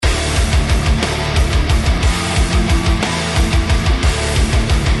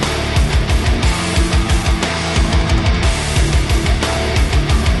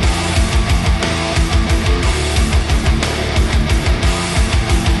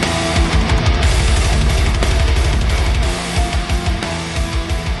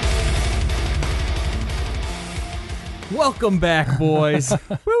Welcome back, boys.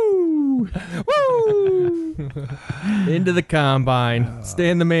 Woo! Woo! Into the combine.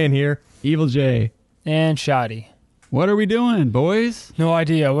 Stan the man here. Evil J. And Shoddy. What are we doing, boys? No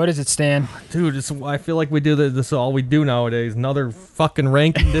idea. What is it, Stan? Dude, I feel like we do this is all we do nowadays. Another fucking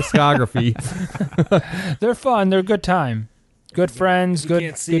ranking discography. They're fun. They're a good time. Good friends, good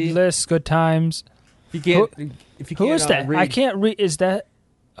lists, good times. If you can't, who is that? I can't read. Is that?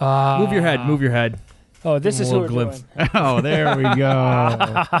 Move your head. Move your head. Oh, this is who we're glimpse. doing. Oh, there we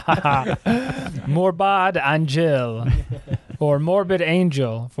go. Morbid Angel. Or Morbid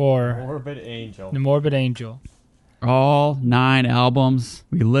Angel for... Morbid Angel. The Morbid Angel. All 9 albums.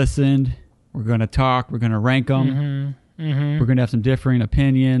 We listened. We're going to talk. We're going to rank them. We're going to have some differing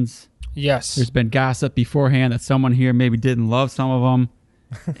opinions. Yes. There's been gossip beforehand that someone here maybe didn't love some of them.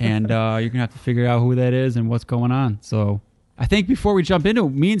 And you're going to have to figure out who that is and what's going on. So I think before we jump into it,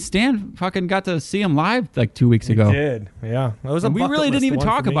 me and Stan fucking got to see him live like 2 weeks ago. We did, yeah. It was we really didn't even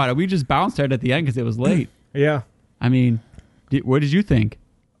talk about it. We just bounced right at the end because it was late. Yeah. I mean, what did you think?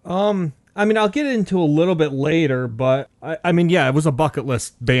 I mean, I'll get into a little bit later, but I mean, yeah, it was a bucket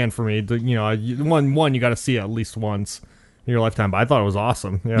list band for me. You know, one you got to see at least once in your lifetime. But I thought it was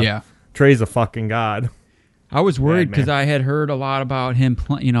awesome. Yeah. Trey's a fucking god. I was worried because I had heard a lot about him,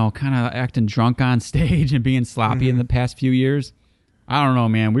 kind of acting drunk on stage and being sloppy in the past few years. I don't know,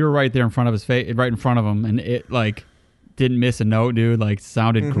 man. We were right there in front of his face, right in front of him, and it like didn't miss a note, dude. Like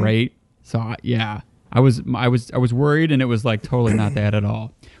sounded great. So I was worried, and it was like totally not that at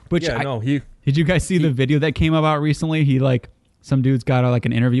all. Which did you guys see the video that came about recently? He some dude's got like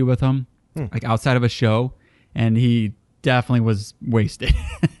an interview with him, like outside of a show, and he definitely was wasted.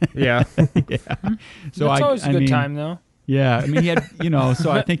 Yeah. Yeah. So that's always a good time, though. Yeah, I mean, he had, so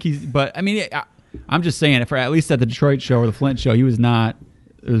I think but I mean, I'm just saying, for at least at the Detroit show or the Flint show, it was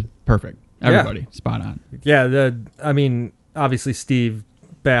perfect. Everybody, spot on. Yeah, I mean, obviously Steve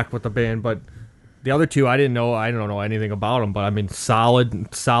back with the band, but the other two, I don't know anything about them, but I mean, solid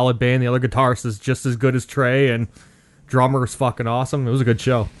band. The other guitarist is just as good as Trey, and drummer is fucking awesome. It was a good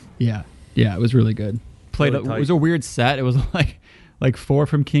show. Yeah, it was really good. It was a weird set. It was like 4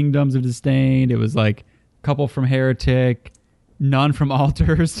 from Kingdoms of Disdain. It was like a couple from Heretic, none from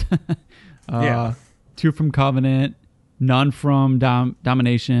Altars, 2 from Covenant, none from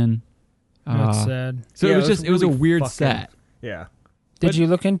Domination. That's sad. So it was a weird set. Yeah. Did you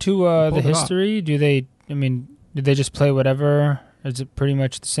look into the history? Did they just play whatever? Is it pretty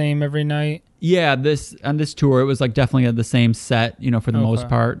much the same every night? Yeah, on this tour, it was like definitely the same set, for the most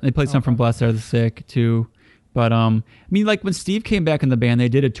part. They played some from Blessed Are the Sick too. But I mean, like when Steve came back in the band, they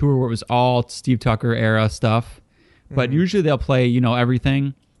did a tour where it was all Steve Tucker era stuff. But usually they'll play,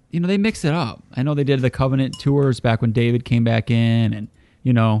 everything. They mix it up. I know they did the Covenant tours back when David came back in, and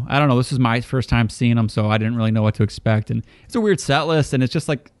I don't know. This was my first time seeing them, so I didn't really know what to expect. And it's a weird set list, and it's just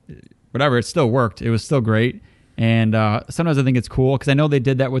like whatever. It still worked. It was still great. And sometimes I think it's cool because I know they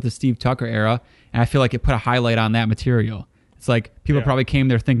did that with the Steve Tucker era, and I feel like it put a highlight on that material. It's like people probably came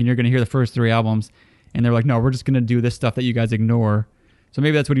there thinking you're going to hear the first 3 albums, and they're like, no, we're just going to do this stuff that you guys ignore. So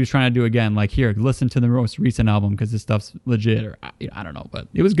maybe that's what he was trying to do again. Like, here, listen to the most recent album because this stuff's legit. Or I don't know, but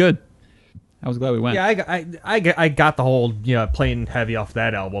it was good. I was glad we went. Yeah, I got the whole playing heavy off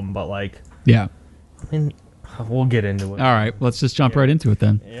that album, but like I mean, we'll get into it. All right, let's just jump right into it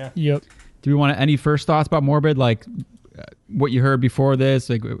then. Yeah. Yep. Do we want any first thoughts about Morbid? Like what you heard before this?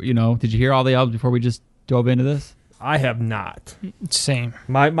 Like did you hear all the albums before we just dove into this? I have not. Same.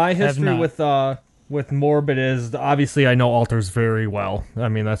 My history with Morbid is obviously I know Altars very well. I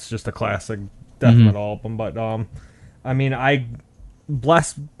mean that's just a classic death metal album. But I mean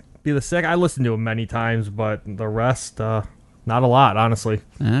Blessed Be the Sick. I listened to them many times, but the rest not a lot, honestly.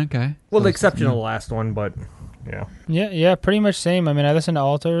 Okay. Well, the exception of the last one, but. Yeah. Yeah, pretty much same. I mean, I listened to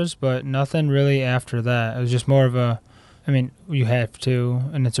Altars, but nothing really after that. It was just more of you have to,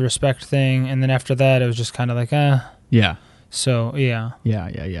 and it's a respect thing. And then after that, it was just kind of like, Yeah. So, yeah.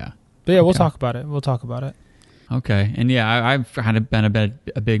 Yeah. But yeah, we'll talk about it. Okay. And yeah, I've kind of been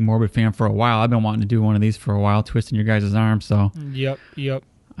a big Morbid fan for a while. I've been wanting to do one of these for a while, twisting your guys' arms. So. Yep.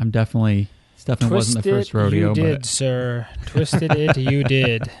 I'm definitely. Wasn't the first rodeo. You did, sir. Twisted it, you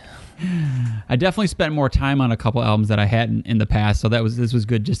did. I definitely spent more time on a couple albums that I hadn't in the past, so this was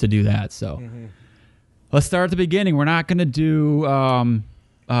good just to do that. So let's start at the beginning. We're not going to do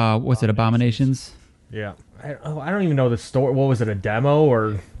Abominations? Yeah, I don't even know the story. What was it? A demo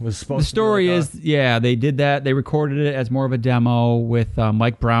or was supposed? The story to be like they did that. They recorded it as more of a demo with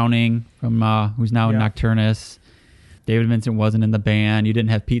Mike Browning from who's now in Nocturnus. David Vincent wasn't in the band. You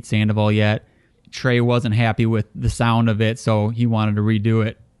didn't have Pete Sandoval yet. Trey wasn't happy with the sound of it, so he wanted to redo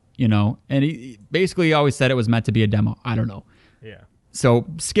it. you know. And he basically always said it was meant to be a demo. I don't know. Yeah. So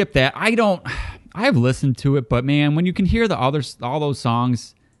skip that. I've listened to it, but man, when you can hear all those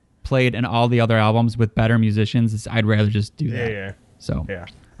songs played in all the other albums with better musicians, I'd rather just do that. Yeah. So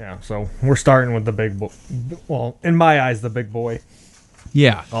yeah. So we're starting with the big boy. Well, in my eyes, the big boy.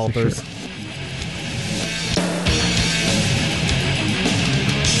 Yeah. Altars. For sure.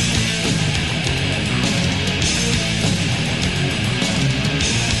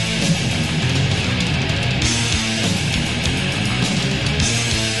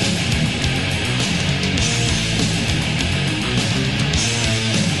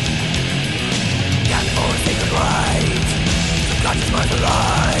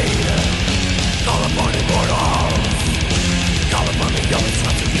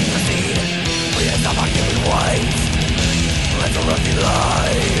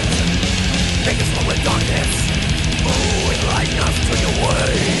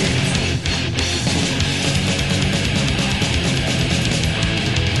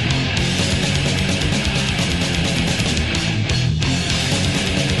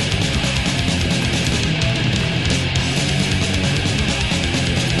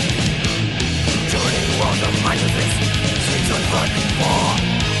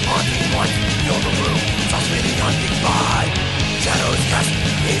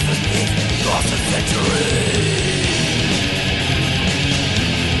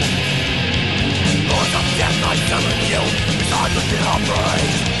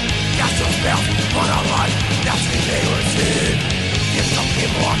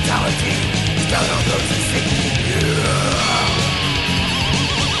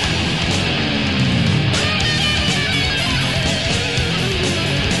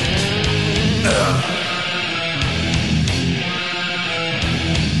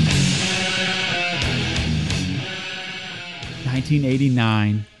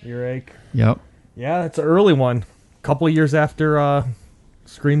 '89. Earache. Yep. Yeah, it's an early one. Couple of years after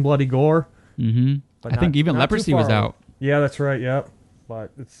Scream Bloody Gore. Mm-hmm. I think even Leprosy was out. Yeah, that's right. Yep.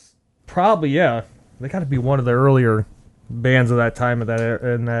 But it's probably they got to be one of the earlier bands of that time in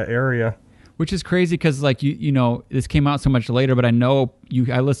that area. Which is crazy because like you know this came out so much later, but I know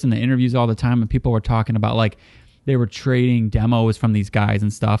I listen to interviews all the time and people were talking about like they were trading demos from these guys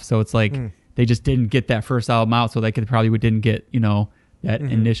and stuff. So it's like they just didn't get that first album out, so they probably didn't get that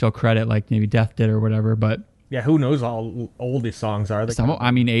initial credit like maybe Death did or whatever. But yeah, who knows how old these songs are?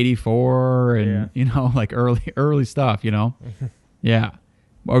 84 and like early stuff. Yeah.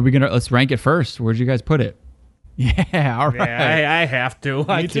 Let's rank it first. Where'd you guys put it? Yeah, all right. Yeah, I have to.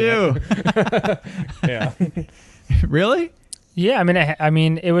 Me too. Yeah. Really? Yeah, I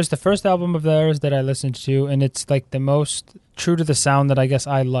mean, it was the first album of theirs that I listened to, and it's like the most true to the sound that I guess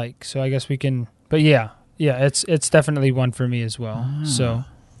I like. So I guess we can. But yeah, it's definitely one for me as well. So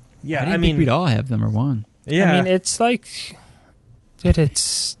yeah, I think we'd all have them or one. Yeah, I mean, it's like, dude,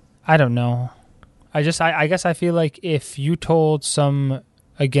 it's I don't know. I guess I feel like if you told some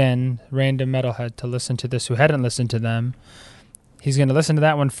again random metalhead to listen to this who hadn't listened to them, he's going to listen to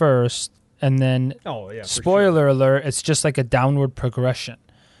that one first. And then, spoiler alert, it's just like a downward progression.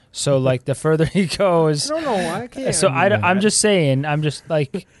 So, like, the further he goes... I don't know. I can't... So, I'm just saying, I'm just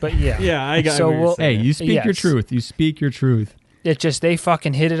like... But, yeah. Yeah, I got so Hey, you speak your truth. You speak your truth. It just, they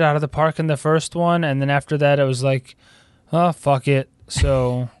fucking hit it out of the park in the first one. And then after that, it was like, oh, fuck it.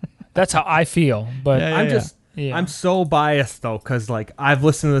 So, that's how I feel. But I'm so biased, though, because, like, I've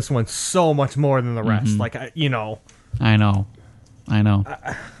listened to this one so much more than the rest. Mm-hmm. Like, I know. I don't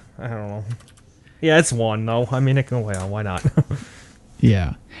know. Yeah, it's one though. I mean, why not?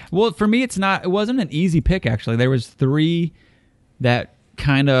 Yeah. Well, for me, it wasn't an easy pick actually. There was 3 that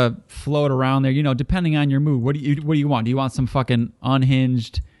kind of float around there. Depending on your mood. What do you want? Do you want some fucking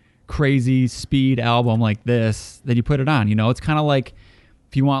unhinged, crazy speed album like this? Then you put it on. It's kind of like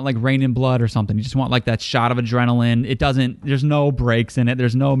if you want like Rain and Blood or something. You just want like that shot of adrenaline. There's no breaks in it.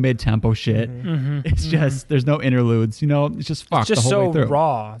 There's no mid-tempo shit. Mm-hmm. It's just there's no interludes. It's just fucked the whole way through. It's just so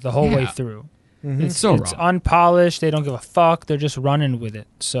raw the whole way through. Mm-hmm. It's raw. It's unpolished. They don't give a fuck. They're just running with it.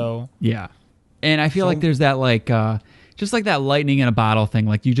 So yeah, and I feel like there's that like just like that lightning in a bottle thing.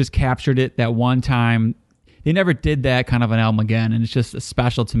 Like you just captured it that one time. They never did that kind of an album again, and it's just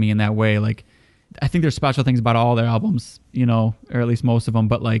special to me in that way. Like I think there's special things about all their albums, or at least most of them.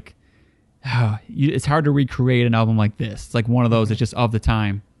 But like, it's hard to recreate an album like this. It's like one of those. It's just of the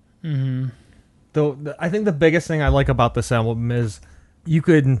time. Mm-hmm. Though I think the biggest thing I like about this album is you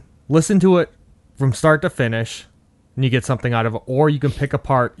could listen to it from start to finish, and you get something out of it, or you can pick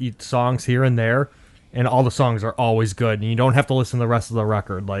apart each songs here and there, and all the songs are always good, and you don't have to listen to the rest of the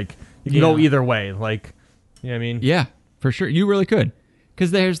record. Like you can go either way. Like, you know what I mean? Yeah, for sure. You really could. because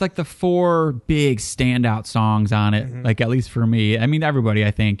there's like the 4 big standout songs on it, like at least for me. I mean, everybody,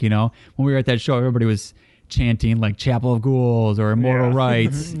 I think, when we were at that show, everybody was chanting like Chapel of Ghouls or Immortal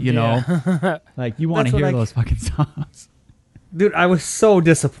Rights, know? Like you want to hear those fucking songs. Dude, I was so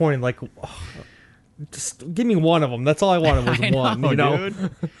disappointed. Like, just give me one of them. That's all I wanted was one. Dude.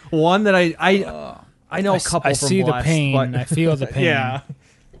 One that I know a couple. I from see Blessed, the pain. but, I feel the pain. Yeah,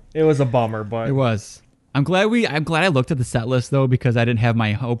 it was a bummer, but it was. I'm glad I looked at the set list though, because I didn't have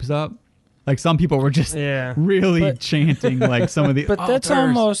my hopes up. Like some people were just really chanting like some of the. But that's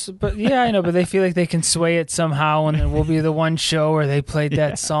almost. But yeah, I know. But they feel like they can sway it somehow, and then we'll be the one show where they played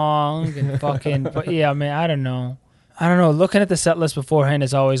that song and fucking. But yeah, man, I don't know. Looking at the set list beforehand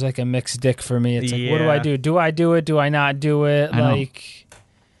is always like a mixed dick for me. It's like, what do I do? Do I do it? Do I not do it?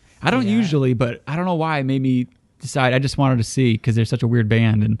 I don't usually, but I don't know why it made me decide. I just wanted to see because they're such a weird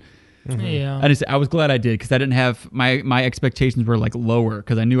band, and I was glad I did because I didn't have my expectations were like lower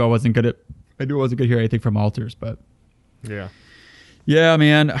because I knew I wasn't good to hear anything from Altars, but yeah,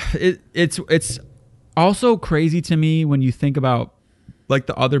 man, it's also crazy to me when you think about like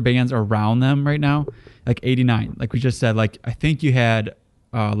the other bands around them right now, like 89, like we just said, like I think you had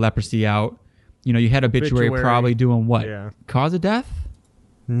Leprosy out, you had Obituary probably doing what? Cause of Death?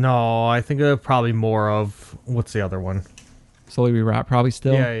 No, I think probably more of what's the other one? Slowly We Rot probably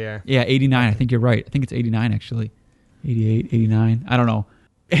still. Yeah, 89. I think you're right. I think it's 89 actually. 88, 89. I don't know.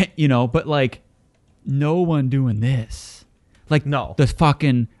 But like no one doing this. Like no. The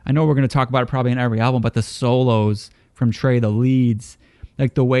fucking, I know we're going to talk about it probably in every album, but the solos from Trey, the leads,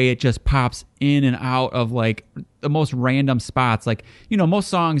 like the way it just pops in and out of like the most random spots. Like, most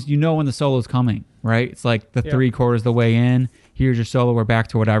songs, when the solo's coming, right? It's like the 3/4 the way in. Here's your solo. We're back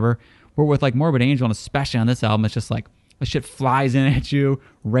to whatever. We're with like Morbid Angel, and especially on this album, it's just like the shit flies in at you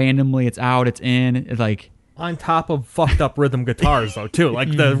randomly. It's out. It's in. It's like on top of fucked up rhythm guitars though too.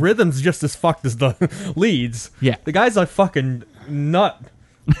 Like the rhythm's just as fucked as the leads. Yeah, the guy's a fucking nut.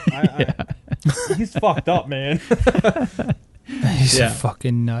 He's fucked up, man. He's a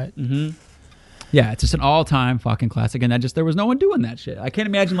fucking nut. Mm-hmm. Yeah, it's just an all-time fucking classic, and there was no one doing that shit. I can't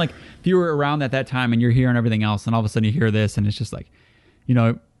imagine like if you were around at that time and you're hearing everything else, and all of a sudden you hear this, and it's just like, you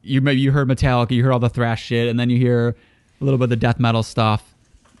heard Metallica, you heard all the thrash shit, and then you hear a little bit of the death metal stuff.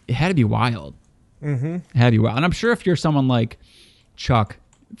 It had to be wild. Mm-hmm. It had to be wild, and I'm sure if you're someone like Chuck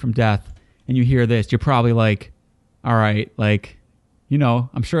from Death and you hear this, you're probably like, all right, like,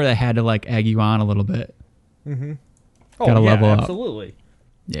 I'm sure that had to like egg you on a little bit. Mm-hmm. Gotta level up. Absolutely.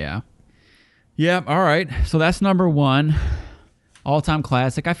 Yeah. Yeah, all right. So that's number 1. All-time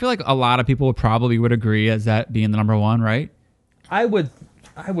classic. I feel like a lot of people probably would agree as that being the number 1, right? I would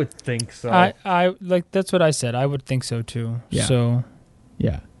think so. I like that's what I said. I would think so too. Yeah. So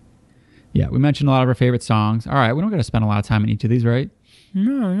yeah. We mentioned a lot of our favorite songs. All right, we don't got to spend a lot of time in each of these, right?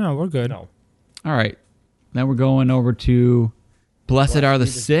 No, we're good. No. All right. Then we're going over to Blessed Are the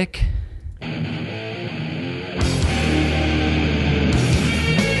Sick.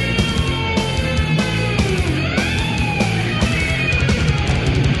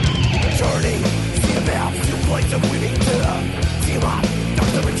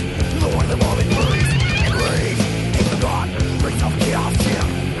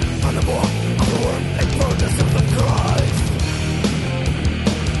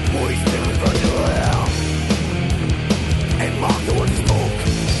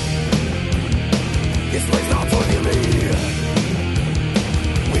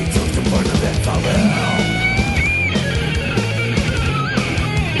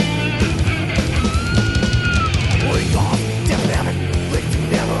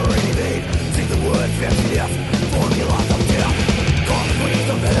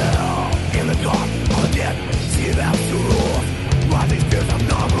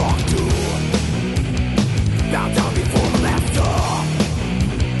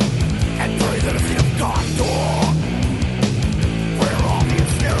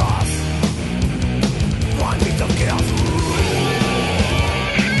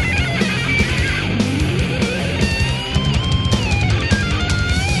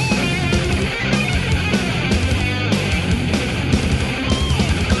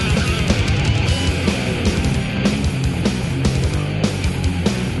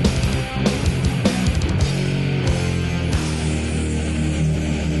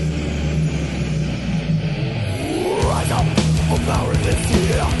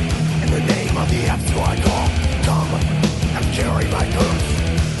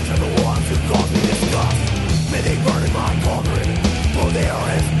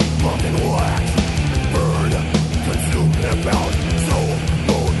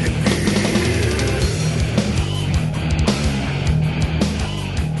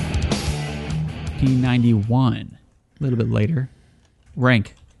 1991. A little bit later.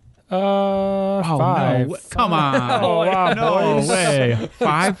 Rank. 5. No. Come on. Oh, wow, No boys. way.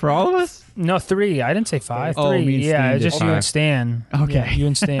 5 for all of us? No, 3. I didn't say 5. Oh, 3. me and Yeah, Stan did just you 5. and Stan. Okay. Yeah, you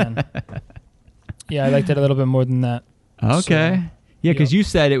and Stan. Yeah, I liked it a little bit more than that. Okay. So, Yeah, because you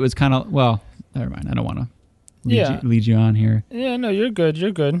said it was kind of, well, never mind. I don't want to lead you on here. Yeah, no, you're good.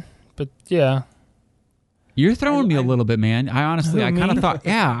 You're good. But yeah. You're throwing me a little bit, man. I honestly, I kind of thought,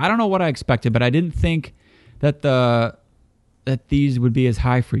 I don't know what I expected, but I didn't think that that these would be as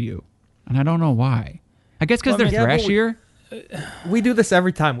high for you. And I don't know why. I guess because they're thrashier. We do this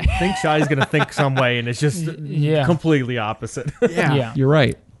every time. We think Shotty's going to think some way, and it's just completely opposite. Yeah. You're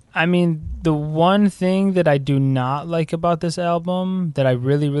right. I mean, the one thing that I do not like about this album that I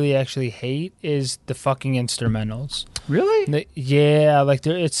really, really actually hate is the fucking instrumentals. Really?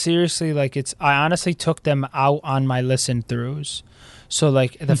 It's seriously like I honestly took them out on my listen throughs. So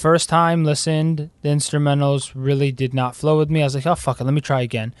like the first time listened, the instrumentals really did not flow with me. I was like, oh fuck it, let me try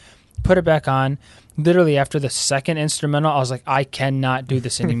again. Put it back on. Literally after the second instrumental, I was like, I cannot do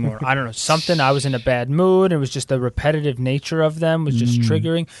this anymore. I don't know, something. I was in a bad mood. It was just the repetitive nature of them was just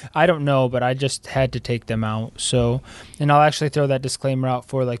triggering. I don't know, but I just had to take them out. So, and I'll actually throw that disclaimer out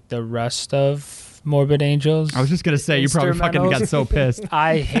for like the rest of Morbid Angels. I was just going to say, you probably fucking got so pissed.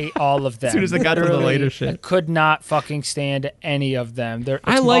 I hate all of them. As soon as I got to the later shit. I could not fucking stand any of them.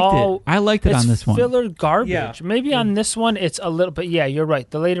 I liked it on this one. Filler garbage. Yeah. Maybe on this one, it's a little bit, yeah, you're right.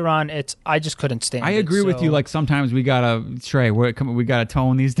 The later on, I just couldn't stand it. I agree with you. Like sometimes we got to, we got to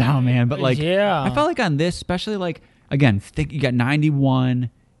tone these down, man. But like, I felt like on this, especially like, again, you got 91,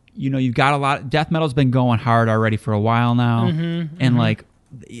 you've got a lot, death metal's been going hard already for a while now. And like,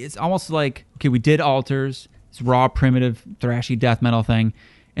 it's almost like, okay, we did Altars, it's raw, primitive, thrashy death metal thing,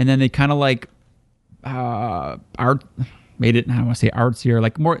 and then they kind of like made it, I don't want to say artsier,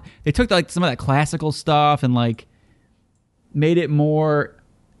 like more, they took like some of that classical stuff and like made it more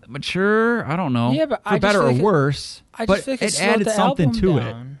mature, I don't know, for better or worse, but it added something to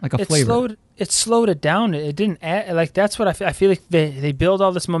it, like a flavor. It slowed it down. It didn't add, like, that's what I feel like they build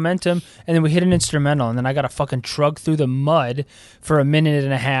all this momentum, and then we hit an instrumental, and then I got to fucking trug through the mud for a minute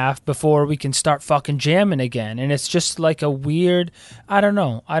and a half before we can start fucking jamming again. And it's just like a weird, I don't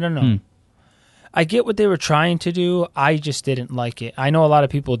know. I get what they were trying to do. I just didn't like it. I know a lot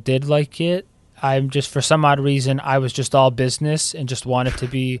of people did like it. I'm just, for some odd reason, I was just all business and just wanted to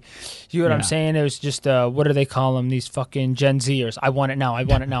be, you know what I'm saying? It was just, what do they call them? These fucking Gen Zers. I want it now. I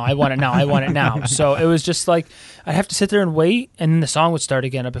want it now. I want it now. I want it now. So it was just like, I'd have to sit there and wait, and then the song would start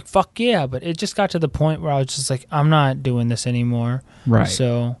again. I'd be like, fuck yeah. But it just got to the point where I was just like, I'm not doing this anymore. Right.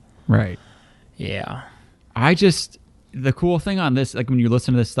 So. Right. Yeah. The cool thing on this, like when you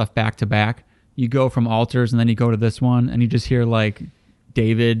listen to this stuff back to back, you go from Altars and then you go to this one and you just hear like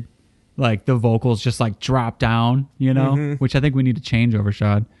David, like the vocals just like drop down, which I think we need to change over,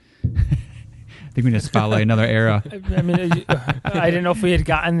 Shad. I think we need to spotlight another era. I mean, I didn't know if we had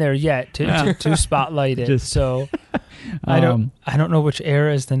gotten there yet to spotlight it. So I don't know which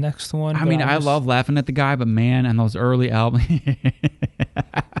era is the next one. I mean, I love laughing at the guy, but man, on those early albums,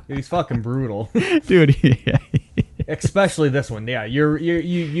 he's fucking brutal, dude. Yeah. Especially this one. Yeah, you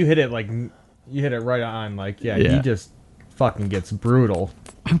hit it like you hit it right on. Like he just fucking gets brutal.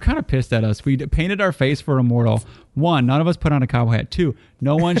 I'm kind of pissed at us. We painted our face for Immortal. 1, none of us put on a cowboy hat. 2,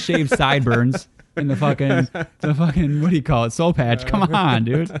 no one shaved sideburns in the fucking what do you call it? Soul patch. Come on,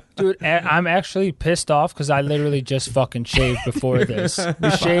 dude. Dude, I'm actually pissed off because I literally just fucking shaved before this. We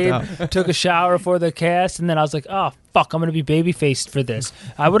shaved, took a shower for the cast, and then I was like, oh fuck, I'm gonna be baby faced for this.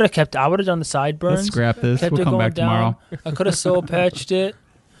 I would have done the sideburns. Let's scrap this. We'll come back tomorrow. I could have soul patched it.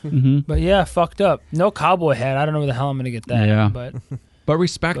 But yeah, fucked up. No cowboy hat. I don't know where the hell I'm gonna get that. Yeah. But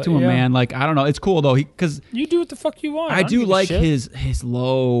respect to him, man. Like, I don't know. It's cool though, because you do what the fuck you want. I do like his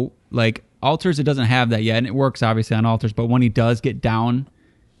low, like Altars. It doesn't have that yet, and it works obviously on Altars. But when he does get down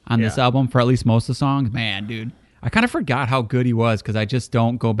on this album for at least most of the songs, man, dude, I kind of forgot how good he was because I just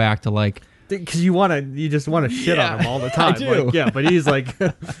don't go back to like. Because you just want to shit on him all the time. I do. Like, but he's like,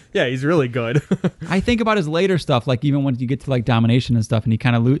 he's really good. I think about his later stuff, like even when you get to like Domination and stuff, and he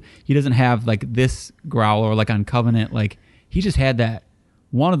kind of he doesn't have like this growl or like on Covenant, like he just had that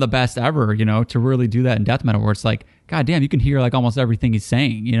one of the best ever, to really do that in death metal, where it's like, god damn, you can hear like almost everything he's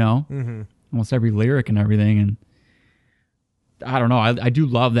saying, almost every lyric and everything, and I don't know, I do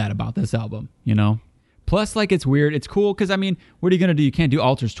love that about this album, Plus, like, it's weird. It's cool because, I mean, what are you going to do? You can't do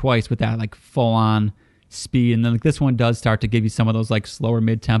Altars twice with that, like, full-on speed. And then, like, this one does start to give you some of those, like, slower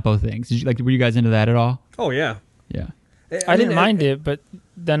mid-tempo things. Were you guys into that at all? Oh, yeah. Yeah. I didn't mind it, but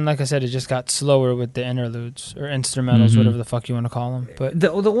then, like I said, it just got slower with the interludes or instrumentals, whatever the fuck you want to call them. But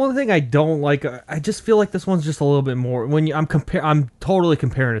the one thing I don't like, I just feel like this one's just a little bit more. I'm totally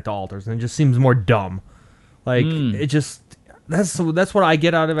comparing it to Altars, and it just seems more dumb. Like it just that's what I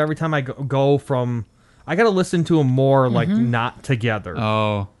get out of every time I go from. I got to listen to them more like not together.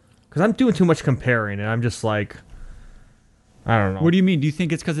 Oh, because I'm doing too much comparing, and I'm just like, I don't know. What do you mean? Do you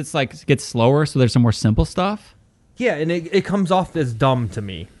think it's because it's like it gets slower, so there's some more simple stuff? Yeah, and it comes off as dumb to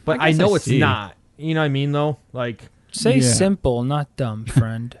me, but I know it's not. You know what I mean, though? Like, say simple, not dumb,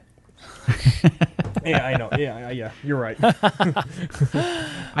 friend. Yeah, I know. Yeah, you're right.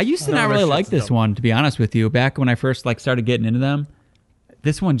 I used to not really like this one, to be honest with you. Back when I first started getting into them,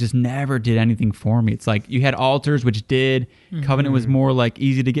 this one just never did anything for me. It's like you had Altars, which did. Covenant was more like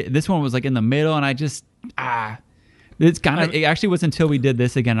easy to get. This one was like in the middle, and I just it's kind of. It actually was until we did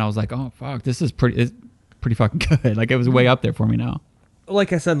this again. I was like, oh fuck, this is pretty fucking good. Like it was way up there for me now.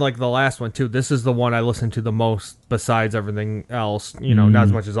 Like I said, like the last one too, this is the one I listened to the most besides everything else, not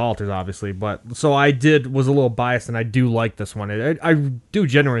as much as Altars, obviously, but so I was a little biased, and I do like this one. I do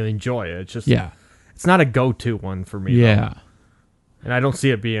genuinely enjoy it. It's just, it's not a go-to one for me. Yeah. Though. And I don't see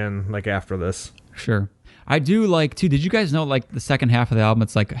it being like after this. Sure. I do like too. Did you guys know like the second half of the album,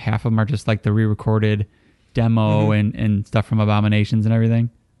 it's like half of them are just like the re-recorded demo and stuff from Abominations and everything?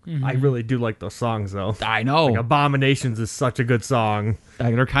 I really do like those songs, though. I know. Like Abominations is such a good song.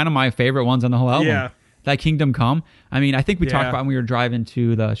 They're kind of my favorite ones on the whole album. Yeah. That Kingdom Come. I mean, I think we talked about when we were driving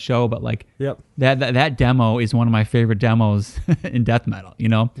to the show, but like that demo is one of my favorite demos in death metal,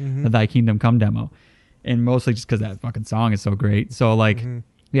 the Thy Kingdom Come demo. And mostly just because that fucking song is so great. So like,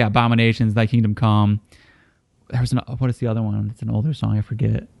 Abominations, Thy Kingdom Come. What is the other one? It's an older song, I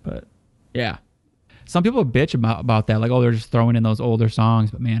forget. But yeah. Some people bitch about that, like, they're just throwing in those older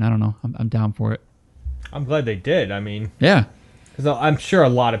songs. But man, I don't know. I'm down for it. I'm glad they did. I mean, yeah, because I'm sure a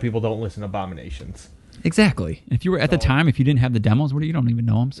lot of people don't listen to Abominations. Exactly. If you were at the time, if you didn't have the demos, you don't even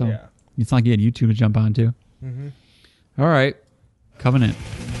know them. So it's not like you had YouTube to jump onto. All right, Covenant.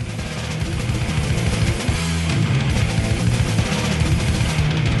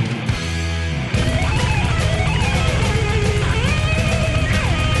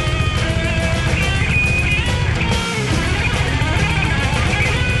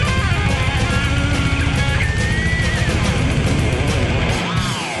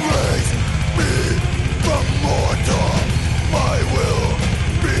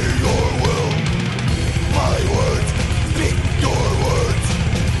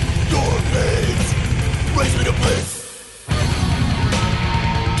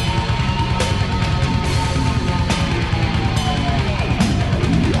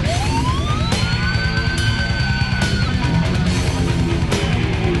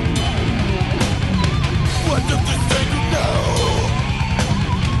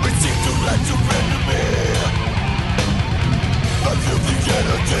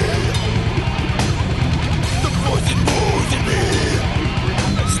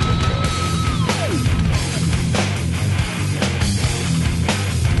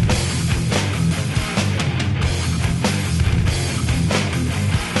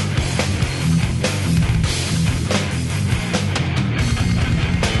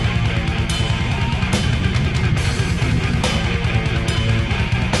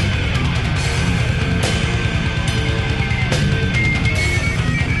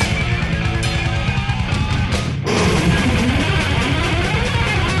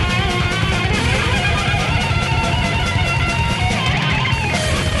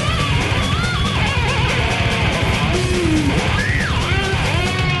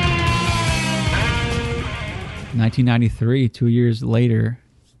 '93, 2 years later.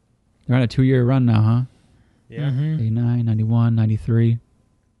 They're on a 2-year run now, huh? Yeah. 89, 91, 93.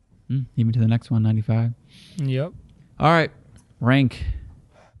 Even to the next one, 95. Yep. All right. Rank.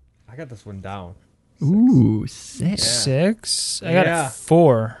 I got this one down. 6. Ooh, 6. Yeah. 6? I got a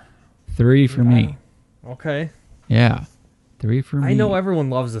 4. 3 for me. Okay. Yeah. 3 for me. I know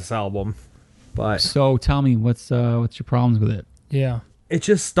everyone loves this album, but... So tell me, what's your problems with it? Yeah. It's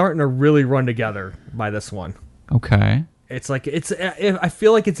just starting to really run together by this one. Okay. It's like I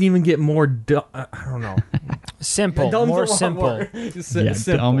feel like it's even getting more. I don't know. Simple, more simple.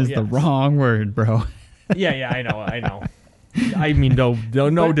 Simple. Dumb is the wrong word, bro. Yeah. I know. I mean,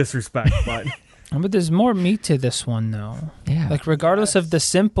 no disrespect, but there's more meat to this one, though. Yeah. Like regardless of the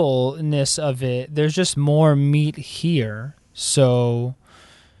simpleness of it, there's just more meat here. So,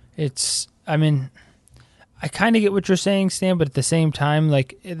 it's. I mean. I kind of get what you're saying, Stan, but at the same time,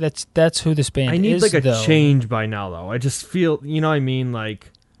 like that's who this band is. I need like a change by now, though. I just feel, you know what I mean?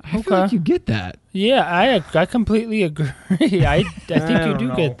 Like I feel like you get that. Yeah, I completely agree. I think you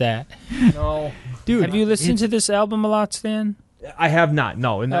do get that. No. Dude, have you listened to this album a lot, Stan? I have not.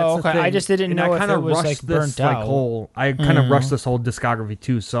 No, and that's the thing. I just didn't know if it was like burnt out. I kind of rushed this whole discography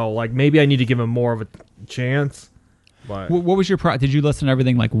too. So like maybe I need to give him more of a chance. But What was your did you listen to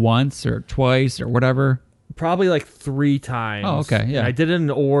everything like once or twice or whatever? Probably like 3 times. Oh, okay, yeah. And I did it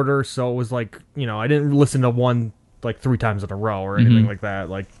in order, so it was like I didn't listen to one like 3 times in a row or anything like that.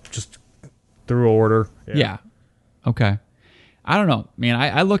 Like just through order. Yeah. Okay. I don't know, man.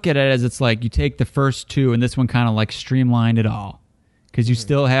 I look at it as it's like you take the first 2 and this one kind of like streamlined it all because you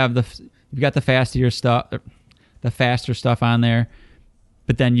still have you've got the faster stuff on there,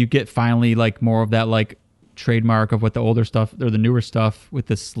 but then you get finally like more of that like trademark of what the older stuff or the newer stuff with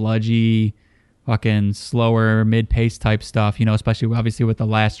the sludgy, fucking slower mid-pace type stuff. Especially obviously with the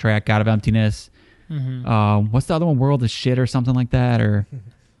last track, God of Emptiness. What's the other one? World of Shit or something like that, or.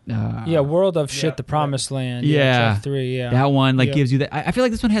 World of Shit, The Promised Land. Track 3, that one gives you that. I feel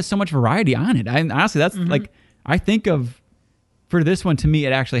like this one has so much variety on it. Honestly, that's like I think of for this one. To me,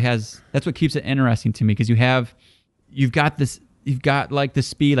 it actually has. That's what keeps it interesting to me because you've got like the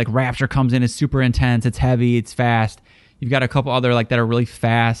speed. Like Rapture comes in, is super intense. It's heavy. It's fast. You've got a couple other like that are really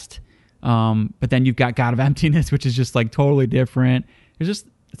fast. But then you've got God of Emptiness, which is just like totally different. It's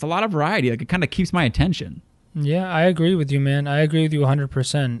a lot of variety. Like it kind of keeps my attention. Yeah, I agree with you, man. I agree with you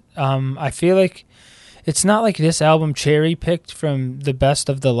 100%. I feel like it's not like this album cherry-picked from the best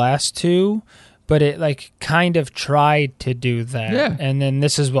of the last 2, but it like kind of tried to do that. Yeah. And then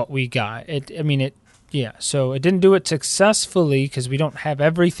this is what we got. So it didn't do it successfully because we don't have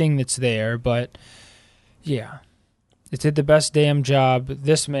everything that's there, but yeah. It did the best damn job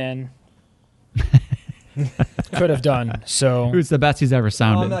this man could have done. So it's the best he's ever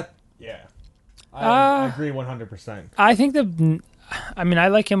sounded. I agree 100%. I think I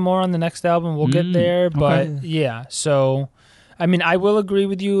like him more on the next album. We'll get there, but yeah. So, I will agree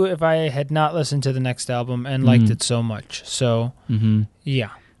with you if I had not listened to the next album and liked it so much. So,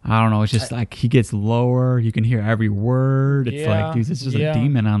 yeah. I don't know. It's just like he gets lower. You can hear every word. It's like, dude, it's just a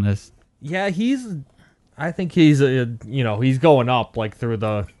demon on this. Yeah, I think he's he's going up like through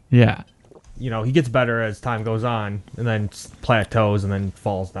the. Yeah. He gets better as time goes on, and then plateaus, and then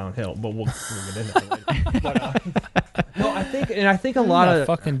falls downhill. But we'll get into it later. But, I think a lot of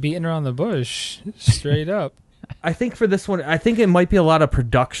fucking beating around the bush, straight up. I think for this one, I think it might be a lot of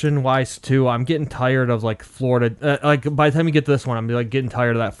production wise too. I'm getting tired of like Florida. Like by the time you get to this one, I'm like getting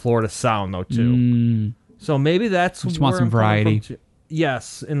tired of that Florida sound though too. So maybe that's just want some variety.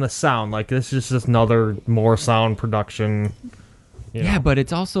 Yes, in the sound. Like this is just another more sound production. Yeah, but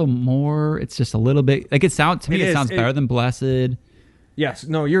it's also more. It's just a little bit like it sounds to me. It sounds better than Blessed. Yes,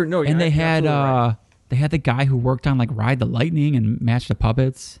 and they had the guy who worked on like Ride the Lightning and Match the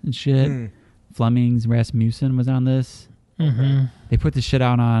Puppets and shit. Flemings Rasmussen was on this. They put this shit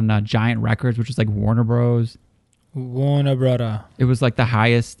out on Giant Records, which is like Warner Bros. Warner Brother. It was like the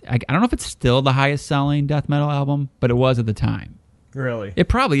highest. I don't know if it's still the highest selling death metal album, but it was at the time. Really? It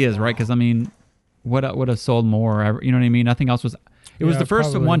probably is, right? Because what would have sold more? You know what I mean? Nothing else was. It was the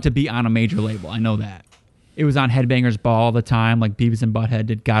first one to be on a major label. I know that. It was on Headbangers Ball all the time. Like Beavis and Butthead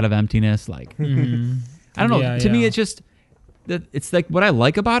did God of Emptiness. Like I don't know. To me, it's just it's like what I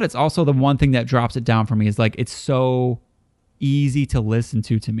like about it. It's also the one thing that drops it down for me is like it's so easy to listen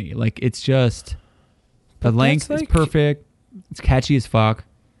to me. Like it's just the length is perfect. It's catchy as fuck.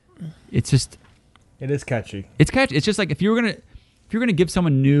 It is catchy. It's catchy. It's just like if you're gonna give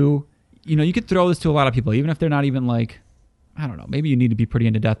someone new, you could throw this to a lot of people, even if they're not even like. I don't know. Maybe you need to be pretty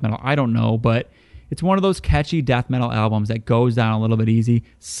into death metal. I don't know, but it's one of those catchy death metal albums that goes down a little bit easy.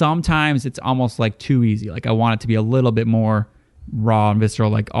 Sometimes it's almost like too easy. Like I want it to be a little bit more raw and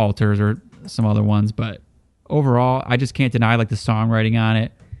visceral, like Altars or some other ones. But overall, I just can't deny like the songwriting on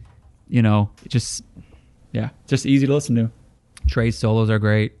it. Just easy to listen to. Trey's solos are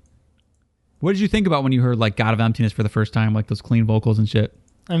great. What did you think about when you heard like God of Emptiness for the first time, like those clean vocals and shit?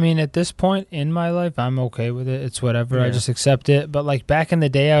 At this point in my life, I'm okay with it. It's whatever. Yeah. I just accept it. But like back in the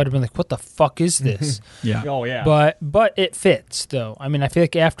day, I would have been like, "What the fuck is this?" Yeah. Oh yeah. But it fits though. I feel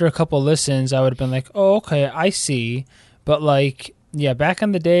like after a couple listens, I would have been like, "Oh, okay, I see." But like, yeah, back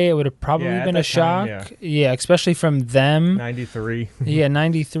in the day, it would have probably been a shock. Time, yeah, especially from them. 93. Yeah,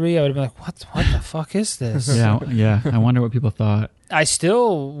 93. I would have been like, "What the fuck is this?" Yeah. I wonder what people thought. I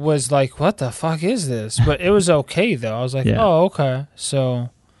still was like, "What the fuck is this?" But it was okay though. I was like, "Oh, okay." So.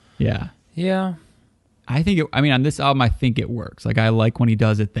 Yeah. I think on this album, I think it works. Like I like when he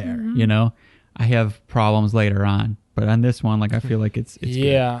does it there. I have problems later on, but on this one, like I feel like it's good.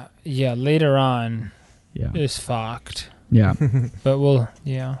 Yeah. Later on, it's fucked. Yeah. But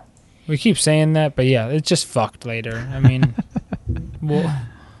we keep saying that, but yeah, it's just fucked later. I mean, we'll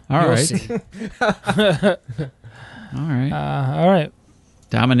All right. see. All right. All right.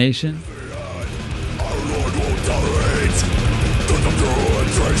 Domination. Our Lord won't tolerate the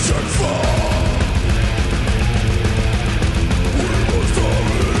demonstration fall. We must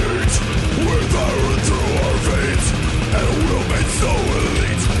dominate with iron through our veins, and we'll make so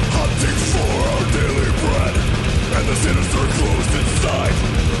elite, hunting for our daily bread, and the sinister closed inside.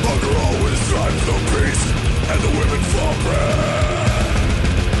 Hunger always drives the beast, and the women fall prey.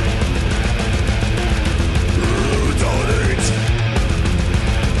 Dominate.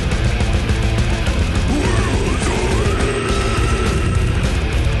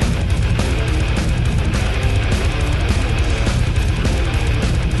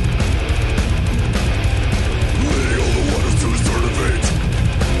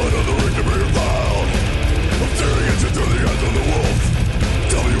 Another ring to be found. I'm staring at you through the eyes of the wolf.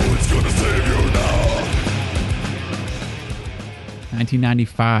 Tell me what's gonna save you now.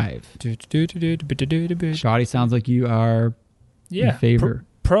 1995. Shoddy, sounds like you are in favor.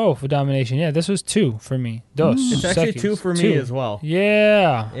 Pro for domination. Yeah, this was 2 for me. Dos. It's actually Sekis. 2 for me as well.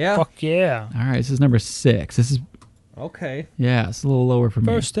 Yeah. Yeah. Fuck yeah. All right, this is number 6. This is Okay. yeah, it's a little lower for me.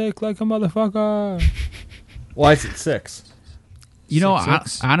 First take like a motherfucker. Why is it 6? You know,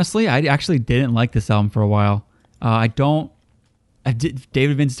 6. honestly, I actually didn't like this album for a while.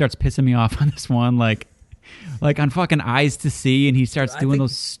 David Vince starts pissing me off on this one, like on fucking Eyes to See, and he starts doing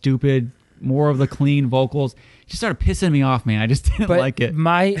those stupid, more of the clean vocals. He just started pissing me off, man. I just didn't like it.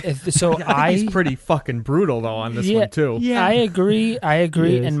 He's pretty fucking brutal though on this one too. Yeah, I agree.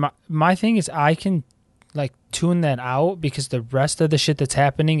 Yes. And my thing is, I can like tune that out because the rest of the shit that's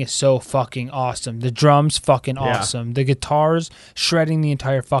happening is so fucking awesome. The drums fucking awesome. The guitars shredding the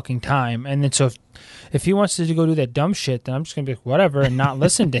entire fucking time. And then so if he wants to go do that dumb shit, then I'm just gonna be like whatever and not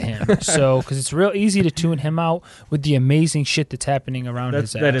listen to him. So because it's real easy to tune him out with the amazing shit that's happening around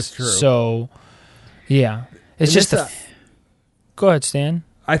his ass. That is true. So yeah, it's And just go ahead, Stan.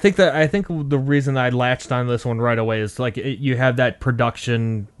 I think the reason I latched on this one right away is like you have that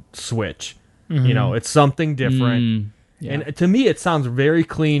production switch. Mm-hmm. You know, it's something different. Yeah. And to me, it sounds very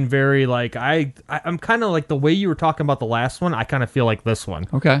clean, very like I'm kind of like the way you were talking about the last one. I kind of feel like this one.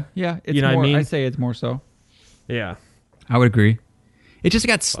 Okay, yeah, it's You know more, what I mean? I'd say it's more so. Yeah, I would agree. It just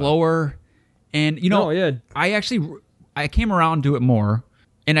got slower, and you know, I came around to it more,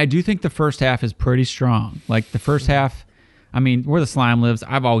 and I do think the first half is pretty strong. Like the first half, I mean, Where the Slime Lives.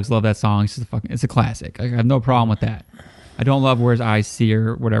 I've always loved that song. It's a classic. I have no problem with that. I don't love Where's Eyes See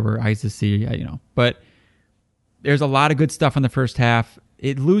or whatever, Eyes to See, you know. But there's a lot of good stuff in the first half.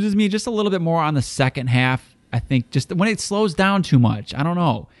 It loses me just a little bit more on the second half. I think just when it slows down too much. I don't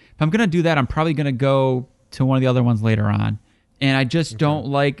know. If I'm going to do that, I'm probably going to go to one of the other ones later on. And I just don't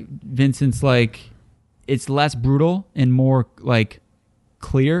like Vincent's, like, it's less brutal and more, like,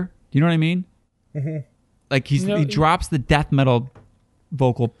 clear. Do you know what I mean? Mm-hmm. Like, he drops the death metal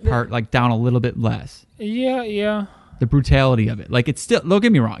vocal part, like, down a little bit less. Yeah. The brutality of it, like it's still. Don't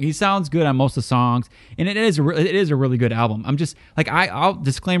get me wrong, he sounds good on most of the songs, and it is a really good album. I'm just like I'll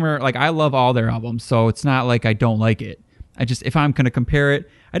disclaimer, like I love all their albums, so it's not like I don't like it. I just if I'm gonna compare it,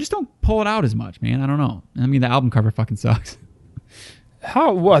 I just don't pull it out as much, man. I don't know. I mean, the album cover fucking sucks.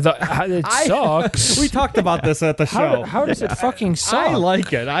 It sucks. We talked about this at the show. How does it fucking suck? I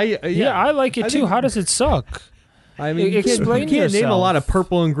like it. I like it too. How does it suck? I mean, you can't name a lot of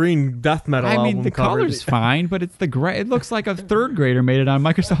purple and green death metal album I mean, the covers. color's fine, but it's the gray. It looks like a third grader made it on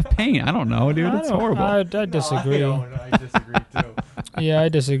Microsoft Paint. I don't know, dude. It's horrible. I disagree. I disagree too. Yeah, I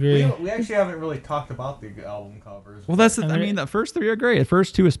disagree. We actually haven't really talked about the album covers. Well, I mean, the first 3 are great. The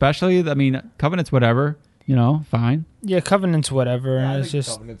first 2 especially. I mean, Covenant's whatever. You know, fine. Yeah, Covenant's whatever. I It's think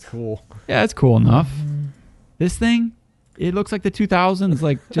just Covenant's cool. Yeah, it's cool enough. This thing, it looks like the 2000s,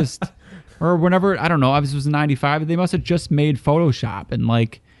 like just, or whenever, I don't know, this was in 95, they must have just made Photoshop and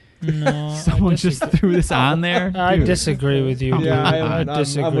like, someone just threw this on there. I disagree with you. Yeah, I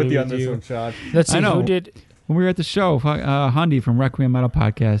disagree I'm with you on with this one, Sean. Let's see, I know. who did... When we were at the show, Hundy from Requiem Metal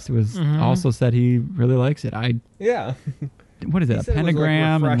Podcast also said he really likes it. Yeah. What is it, a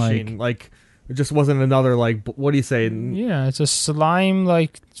pentagram? It was, like it just wasn't another, like, what do you say? Yeah, it's a slime,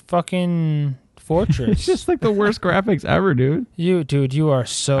 like, fucking fortress. It's just like the worst graphics ever, dude. You are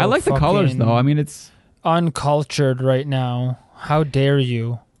so I like the colors, though. I mean, it's... uncultured right now. How dare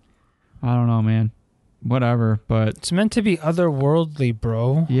you? I don't know, man. Whatever, but... It's meant to be otherworldly,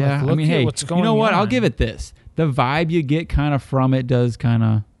 bro. Yeah, like, look I mean, hey, what's going you know what? on. I'll give it this. The vibe you get kind of from it does kind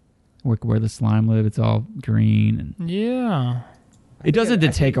of... Where the slime live, it's all green. And yeah. it doesn't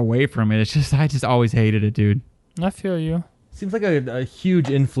to take away from it. It's just, I just always hated it, dude. I feel you. Seems like a huge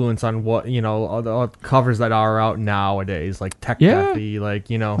influence on what, all the covers that are out nowadays, like Tech Deathy,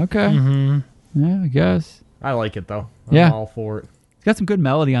 Okay. Mm-hmm. Yeah, I guess. I like it, though. Yeah. I'm all for it. It's got some good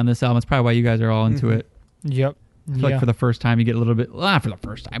melody on this album. It's probably why you guys are all into it. Yep. I feel like for the first time you get a little bit, well, not for the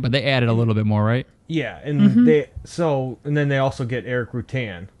first time, but they added a little bit more, right? Yeah, and then they also get Eric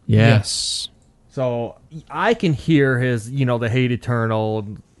Rutan. Yeah. Yes. So I can hear his, the Hate Eternal,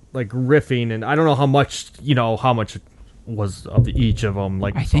 like riffing, and I don't know how much was of each of them.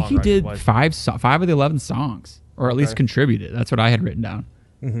 Like I think he did 5 of the 11 songs, or at least contributed. That's what I had written down.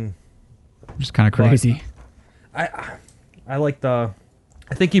 Mm-hmm. Which is kind of crazy. I like I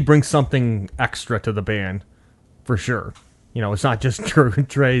think he brings something extra to the band, for sure. It's not just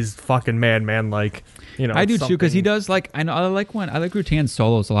Dre's fucking madman, I do too, because he does I like Rutan's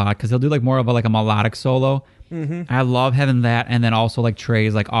solos a lot, because he'll do more of a melodic solo. Mm-hmm. I love having that, and then also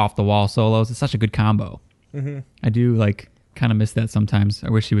Trey's off the wall solos. It's such a good combo. Mm-hmm. I do kind of miss that sometimes. I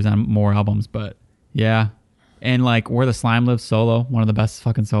wish he was on more albums, but yeah. And Where the Slime Lives solo, one of the best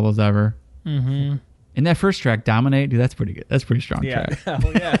fucking solos ever. Mm-hmm. And that first track, Dominate, dude, that's pretty good. That's a pretty strong track.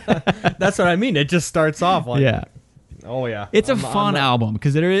 Yeah. That's what I mean. It just starts off yeah. Oh yeah, it's a fun album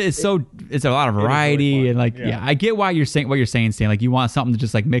because it's a lot of variety really and I get why you're saying what you're saying, Stan. You want something to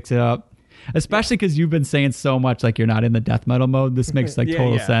just mix it up, especially because you've been saying so much you're not in the death metal mode. This makes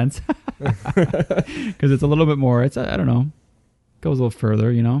total sense because it's a little bit more. It's I don't know, goes a little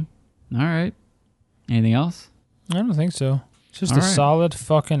further. All right. Anything else? I don't think so. It's just a solid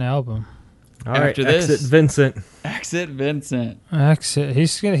fucking album. All right, Exit Vincent. Exit Vincent. Exit.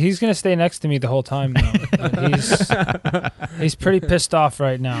 He's gonna stay next to me the whole time though. he's pretty pissed off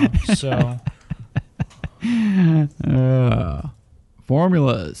right now. So.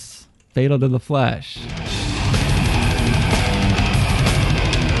 Formulas. Fatal to the Flesh.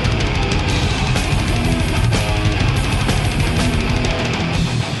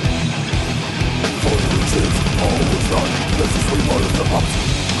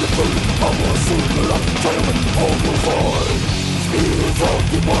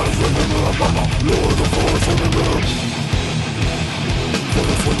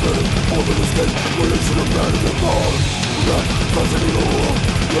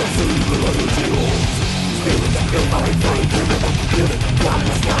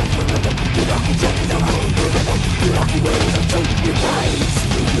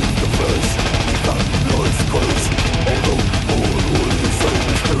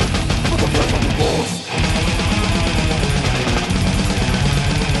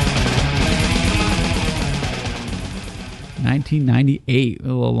 $1998, a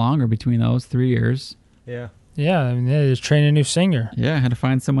little longer between those 3 years. Yeah. Yeah, I mean, they just train a new singer. Yeah, I had to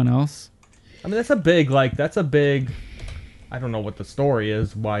find someone else. I mean, that's a big, I don't know what the story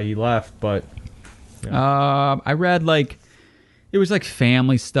is, why he left, but... Yeah. I read, it was,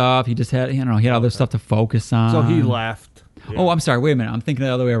 family stuff. He just had, he had other stuff to focus on. So he left. Yeah. Oh, I'm sorry, wait a minute. I'm thinking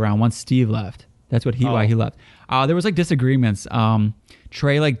the other way around. Once Steve left. That's why he left. There was, disagreements.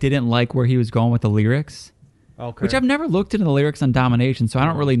 Trey, didn't like where he was going with the lyrics. Okay. Which I've never looked into the lyrics on Domination, so I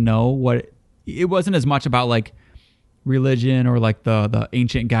don't really know what... It wasn't as much about, religion or, the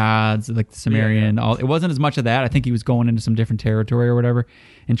ancient gods, the Sumerian. Yeah. It wasn't as much of that. I think he was going into some different territory or whatever.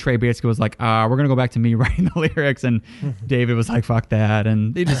 And Trey basically was like, we're going to go back to me writing the lyrics. And David was like, fuck that.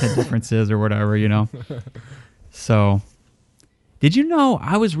 And they just had differences or whatever, So, did you know,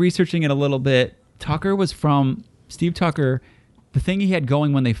 I was researching it a little bit. Tucker was from... Steve Tucker, the thing he had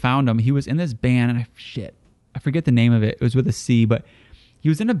going when they found him, he was in this band, and I forget the name of it. It was with a C, but he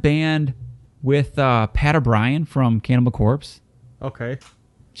was in a band with Pat O'Brien from Cannibal Corpse. Okay.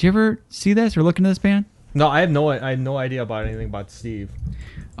 Did you ever see this or look into this band? No, I had no idea about anything about Steve.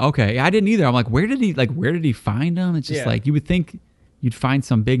 Okay, I didn't either. I'm like, where did he find him? It's just you would think you'd find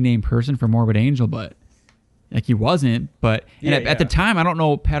some big name person for Morbid Angel, but he wasn't. But at the time, I don't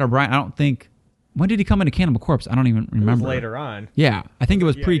know Pat O'Brien. I don't think. When did he come into Cannibal Corpse? I don't even remember. It was later on. Yeah, I think it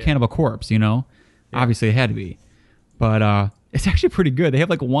was pre-Cannibal Corpse. Yeah. Obviously it had to be, but it's actually pretty good. They have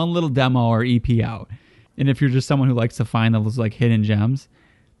one little demo or EP out, and if you're just someone who likes to find those hidden gems,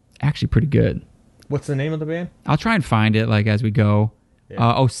 actually pretty good. What's the name of the band? I'll try and find it as we go.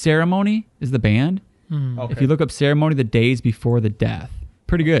 Yeah. Ceremony is the band. Okay. If you look up Ceremony, the days before the death,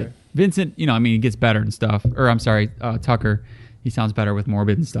 pretty good. Vincent, he gets better and stuff. Or I'm sorry, Tucker, he sounds better with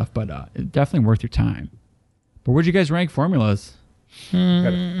Morbid and stuff, but definitely worth your time. But where'd you guys rank Formulas?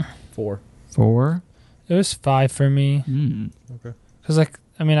 4. 4? It was 5 for me. Okay. Because,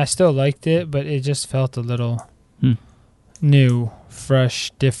 I still liked it, but it just felt a little new,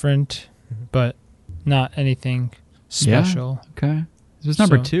 fresh, different, but not anything special. Yeah. Okay. This was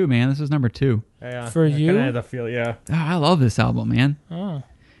number 2, man. This was number 2. Yeah, For you? I had a feel, yeah. Oh, I love this album, man. Oh.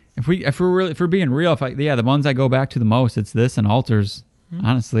 If we're being real, the ones I go back to the most, it's this and Altars.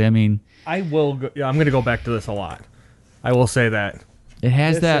 Honestly, I mean, I'm going to go back to this a lot. I will say that. It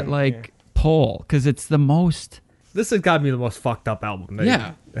has pull because it's the most. This has got to be the most fucked up album.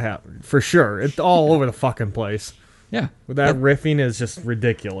 Yeah, for sure. It's all over the fucking place. Yeah, that riffing is just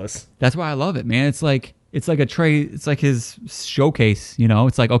ridiculous. That's why I love it, man. It's like a Trey. It's like his showcase. You know,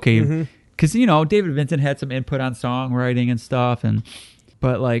 it's like okay, because David Vincent had some input on songwriting and stuff,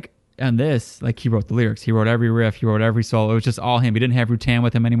 but like on this, like he wrote the lyrics, he wrote every riff, he wrote every solo. It was just all him. He didn't have Rutan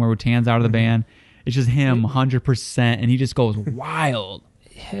with him anymore. Rutan's out of the band. It's just him, 100%, and he just goes wild.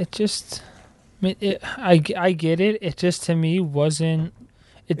 It just, I get it. It just to me wasn't.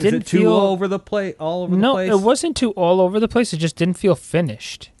 It didn't too feel all over the place. No, it wasn't too all over the place. It just didn't feel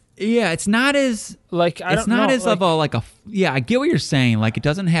finished. Yeah, it's not as I get what you're saying. Like it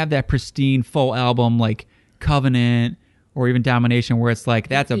doesn't have that pristine full album like Covenant or even Domination where it's like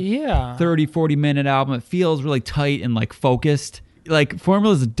that's a 30-40 minute album. It feels really tight and like focused. Like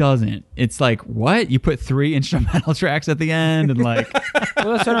Formulas doesn't. It's like what? You put 3 instrumental tracks at the end and like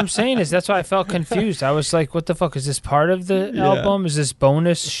well, that's what I'm saying is that's why I felt confused. I was like, what the fuck is this part of the album? Is this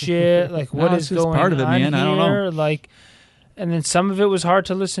bonus shit? Like what is going part of it, man? Here? I don't know. Like and then some of it was hard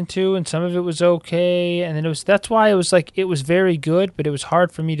to listen to and some of it was okay and then that's why it was like it was very good, but it was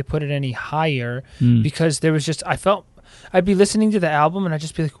hard for me to put it any higher because there was just I'd be listening to the album and I'd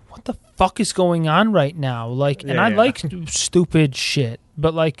just be like, what the fuck is going on right now? Like, and I like stupid shit,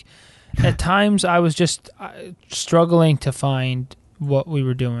 but like at times I was just struggling to find what we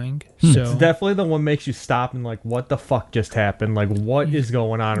were doing. So it's definitely the one makes you stop and like, what the fuck just happened? Like, what is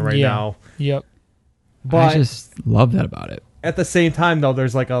going on right now? Yep. But I just love that about it. At the same time, though,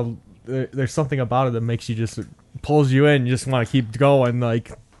 there's something about it that makes you just pulls you in. You just want to keep going.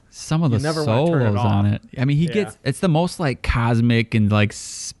 Like some of the solos on it. I mean, it's the most like cosmic and like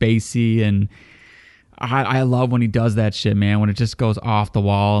spacey, and I love when he does that shit, man. When it just goes off the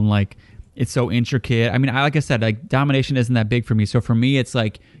wall and like it's so intricate. I mean, like I said, like Domination isn't that big for me. So for me, it's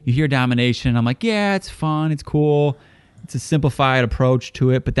like you hear Domination, I'm like, yeah, it's fun, it's cool. It's a simplified approach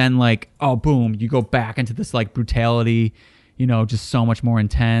to it, but then like, oh, boom, you go back into this like brutality, just so much more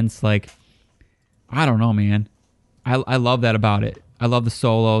intense. Like, I don't know, man. I love that about it. I love the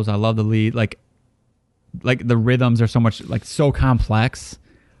solos. I love the lead. Like the rhythms are so much like so complex.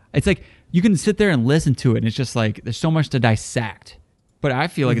 It's like you can sit there and listen to it, and it's just like there's so much to dissect. But I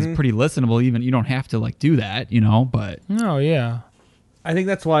feel like it's pretty listenable. Even you don't have to like do that, But no, yeah. I think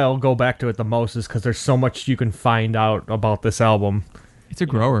that's why I'll go back to it the most is because there's so much you can find out about this album. It's a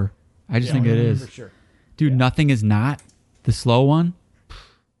grower. I just think it is. For sure. Dude, Nothing Is Not, the slow one.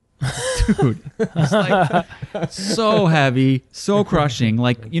 Dude, it's like so heavy, so crushing.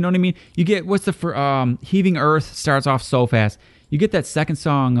 Like, you know what I mean? You get, Heaving Earth starts off so fast. You get that second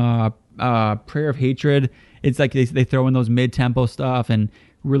song, Prayer of Hatred. It's like they throw in those mid-tempo stuff and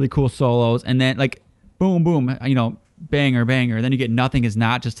really cool solos. And then like, boom, boom, banger, banger. Then you get Nothing Is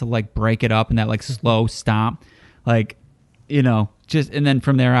Not just to like break it up in that like slow stomp. Like, just, and then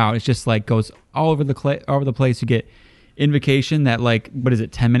from there out, it's just like goes all over the place. You get Invocation, that like, what is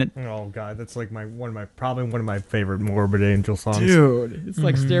it, 10 minute? Oh god, that's like probably one of my favorite Morbid Angel songs. Dude, it's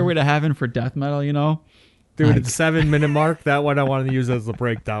like Stairway to Heaven for death metal, Dude, like, it's 7 minute mark. That one I wanted to use as the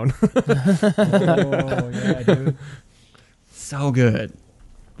breakdown. Oh yeah, dude. So good.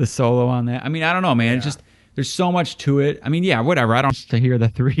 The solo on that. I mean, I don't know, man. Yeah. It's just there's so much to it. I mean, yeah, whatever. I don't to hear the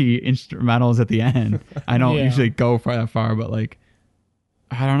 3 instrumentals at the end. I don't usually go that far, but like,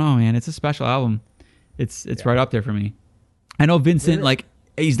 I don't know, man. It's a special album. It's right up there for me. I know Vincent, like,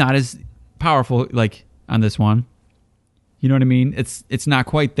 he's not as powerful like on this one. You know what I mean? It's not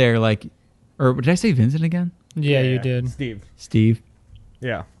quite there. Like, or did I say Vincent again? Yeah, you did. Steve.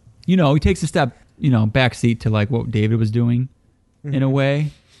 Yeah. He takes a step, backseat to like what David was doing in a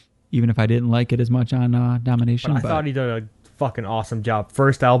way. Even if I didn't like it as much on Domination. But I thought he did a fucking awesome job.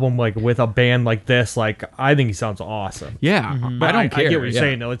 First album, like with a band like this, like I think he sounds awesome. Yeah, but I don't care. I get what you're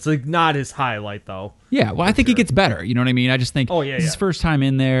saying though. It's like not his highlight though. Yeah, well, I think he gets better. You know what I mean? I just think it's his first time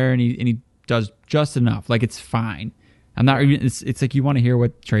in there, and he does just enough. Like it's fine. I'm not. It's like you want to hear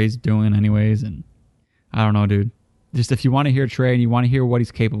what Trey's doing anyways, and I don't know, dude. Just if you want to hear Trey and you want to hear what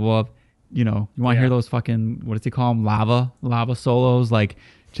he's capable of, you want to hear those fucking, what does he call them? Lava solos, like.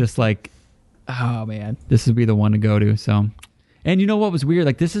 Just like, oh man, this would be the one to go to. So, and you know what was weird?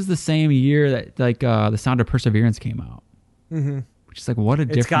 Like this is the same year that like the Sound of Perseverance came out, which is like what a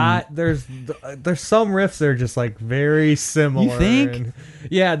different. It's got there's some riffs that are just like very similar. You think? And,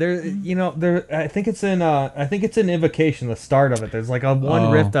 yeah, there. I think it's in Invocation, the start of it. There's like one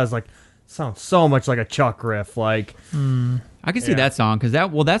riff that's like sounds so much like a Chuck riff. Like I can see that song because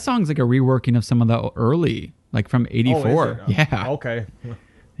that song's like a reworking of some of the early, like from '84. Yeah. Okay.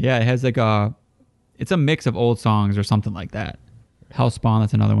 Yeah, it has like it's a mix of old songs or something like that. Hellspawn,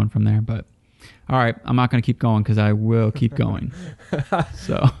 that's another one from there. But all right, I'm not going to keep going because I will keep going.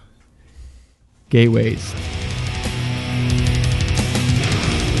 So, Gateways.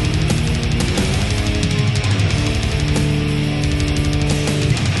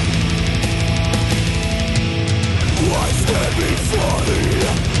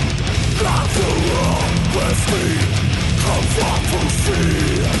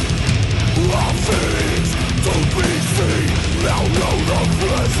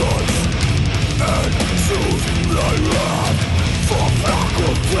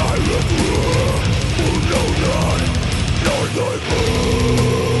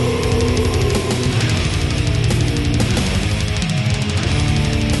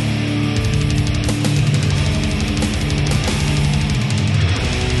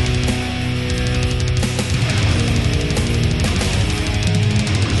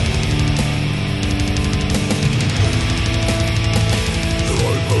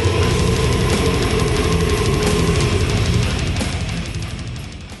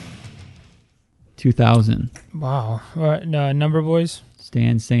 $2,000. Wow. All right, number, boys?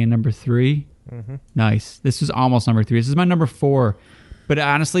 Stan's saying number 3. Mm-hmm. Nice. This was almost number 3. This is my number 4. But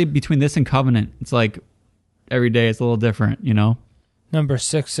honestly, between this and Covenant, it's like every day it's a little different, you know? Number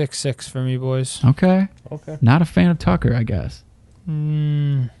 666 for me, boys. Okay. Not a fan of Tucker, I guess.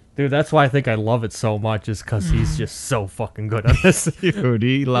 Dude, that's why I think I love it so much is because he's just so fucking good at this. Dude,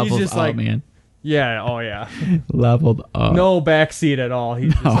 he levels up, like, man. Yeah, oh yeah. Leveled up. No backseat at all.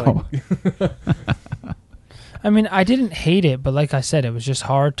 He's just like... I mean, I didn't hate it, but like I said, it was just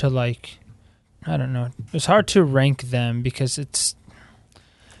hard to like, I don't know. It's hard to rank them because it is.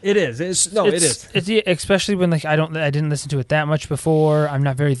 It is. It's especially when like I didn't listen to it that much before. I'm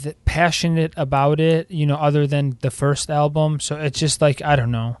not very passionate about it, you know, other than the first album. So it's just like I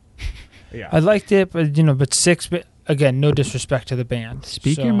don't know. Yeah. I liked it, but 6. But again, no disrespect to the band.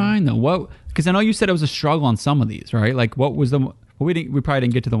 Speak your mind though. What? Because I know you said it was a struggle on some of these, right? Like what was the? Well, we probably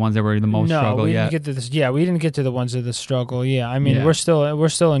didn't get to the ones that were the most struggle yet. Didn't get to this. Yeah, we didn't get to the ones of the struggle. Yeah, I mean we're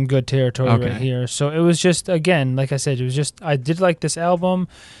still in good territory right here. So it was just again, like I said, it was just I did like this album.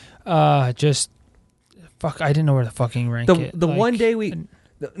 I didn't know where to fucking rank it. The like, one day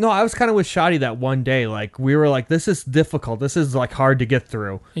I was kind of with Shoddy that one day. Like we were like, this is difficult. This is like hard to get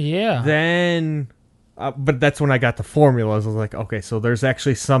through. Yeah. Then. But that's when I got the formulas. I was like, okay, so there's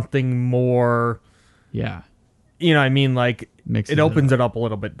actually something more. Yeah. You know what I mean? Like, Mixes it opens it up a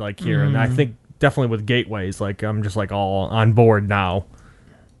little bit, like, here. And I think definitely with Gateways, like, I'm just, like, all on board now.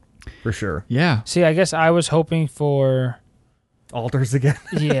 For sure. Yeah. See, I guess I was hoping for... Altars again.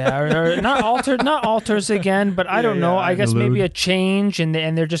 Yeah, or not altars again, but I don't know. I guess maybe a change, and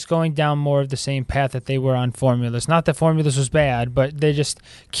they're just going down more of the same path that they were on Formulas. Not that Formulas was bad, but they just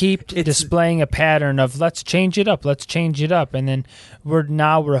keep displaying a pattern of let's change it up, and then we're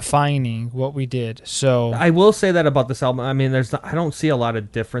now refining what we did. So I will say that about this album. I mean, I don't see a lot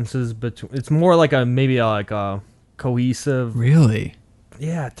of differences between. It's more like a cohesive. Really?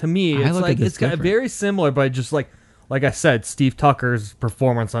 Yeah, to me, it's got very similar, but just like I said, Steve Tucker's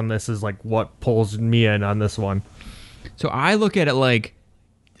performance on this is like what pulls me in on this one. So I look at it like,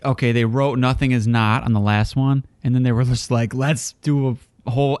 okay, they wrote Nothing Is Not on the last one, and then they were just like, let's do a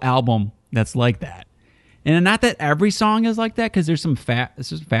whole album that's like that. And not that every song is like that, because there's some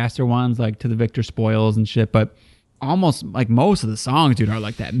faster ones, like To the Victor Spoils and shit, but almost like most of the songs, dude, are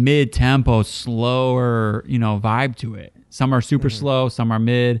like that mid-tempo, slower, vibe to it. Some are super slow, some are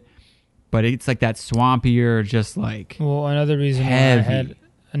mid. But it's like that swampier, just like another reason heavy.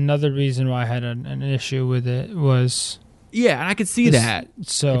 Why I had an issue with it was and I could see that.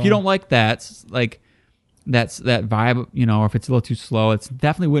 So if you don't like that, like that's that vibe, or if it's a little too slow, it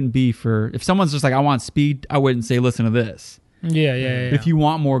definitely wouldn't be for. If someone's just like I want speed, I wouldn't say listen to this. Yeah. If you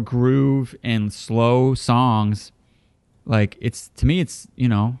want more groove and slow songs, like to me, it's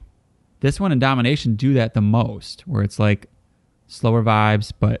this one and Domination do that the most, where it's like slower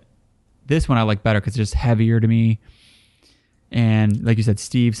vibes, but. This one I like better because it's just heavier to me. And like you said,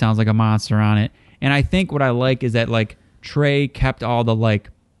 Steve sounds like a monster on it. And I think what I like is that like Trey kept all the like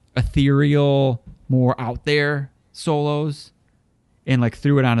ethereal, more out there solos and like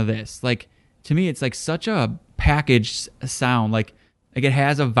threw it onto this. Like to me, it's like such a packaged sound. Like it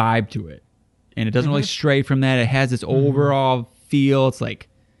has a vibe to it. And it doesn't really stray from that. It has this overall feel. It's like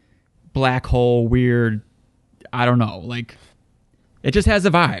black hole, weird. I don't know. Like, it just has a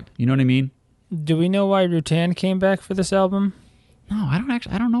vibe. You know what I mean? Do we know why Rutan came back for this album? No, I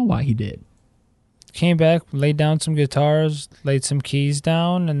don't know why he did. Came back, laid down some guitars, laid some keys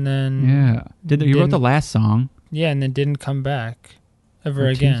down, and then He wrote the last song. Yeah, and then didn't come back ever For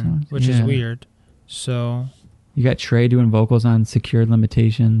 2 again, songs? which is Yeah. weird. So, You got Trey doing vocals on Secured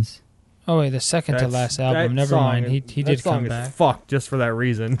Limitations. oh wait, the second to last album. Never mind. He that did song come is back. fucked just for that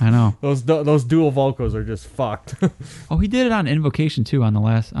reason. I know. Those dual vocals are just fucked. Oh, he did it on Invocation too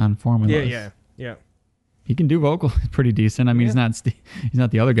on Formula. Yeah. He can do vocals pretty decent. I mean, he's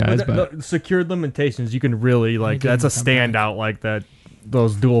not the other guys, but the Secured Limitations, you can really like. That's a standout, like that.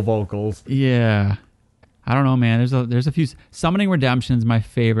 Those dual vocals. yeah. I don't know, man. There's a few. Summoning Redemption's my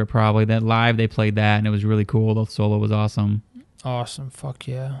favorite, probably. That live they played that and it was really cool. The solo was awesome. Awesome. Fuck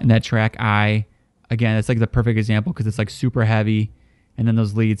yeah. And that track again, it's like the perfect example because it's like super heavy, and then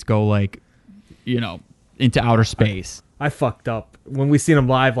those leads go like, into outer space. I fucked up when we seen him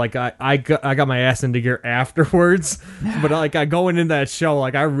live. Like I got my ass into gear afterwards, but like I going into that show,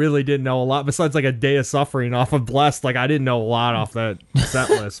 like I really didn't know a lot besides like A Day of Suffering off of Blessed. Like I didn't know a lot off that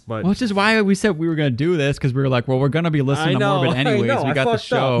set list, but Which is why we said we were gonna do this because we were like, well, we're gonna be listening to Morbid anyways. We got the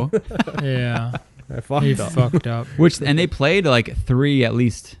show. Yeah. I fucked He up. fucked up. And they played like 3 at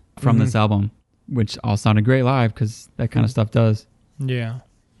least from this album, which all sounded great live because that kind of stuff does. Yeah.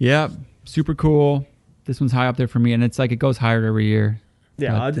 Yep, super cool. This one's high up there for me, and it's like it goes higher every year.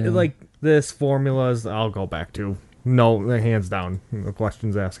 Yeah, But, like this formulas, I'll go back to. No, hands down. The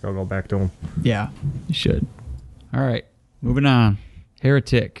questions asked, I'll go back to them. Yeah, you should. All right, moving on.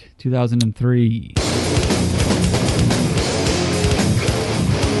 Heretic, 2003.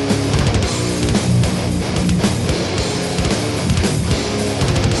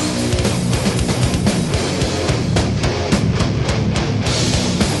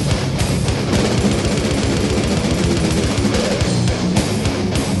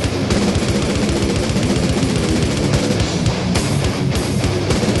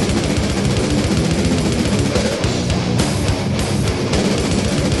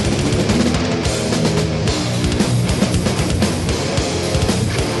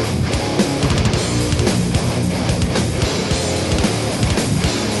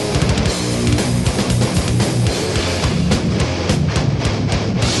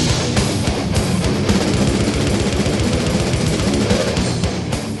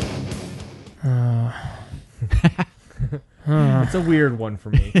 It's a weird one for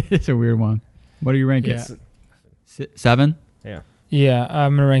me. It's a weird one. What do you rank Yeah. it? 7? Yeah. Yeah,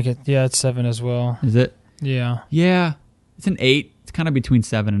 I'm gonna rank it. Yeah, it's 7 as well. Is it? Yeah. Yeah, it's an 8. It's kind of between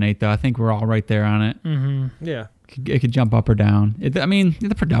 7 and 8, though. I think we're all right there on it. Mm-hmm. Yeah. It could jump up or down. I mean,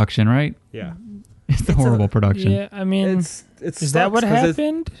 the production, right? Yeah. It's the horrible production. Yeah, I mean, It's is that what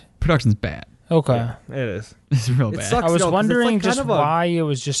happened? Production's bad. Okay. Yeah, it is. It's real It bad. sucks. I was though, 'cause it's wondering like kind just of a- why it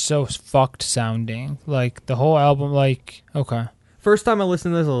was just so fucked sounding. Like the whole album, like, okay. First time I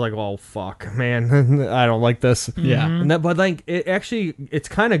listened to this, I was like, "Oh fuck, man, I don't like this." Yeah. Mhm. And that, but like, it's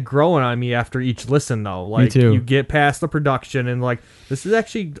kind of growing on me after each listen, though. Like, too. you get past the production, and like, this is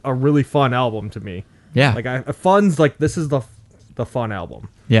actually a really fun album to me. Yeah. Like, fun's like this is the fun album.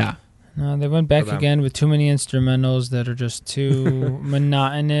 Yeah. No, they went back For them. again with too many instrumentals that are just too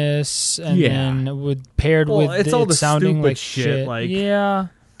monotonous, and Yeah. then paired Well, with it's all the sounding stupid like shit, like- yeah.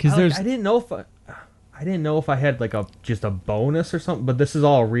 Because there's I didn't know if I had like just a bonus or something, but this is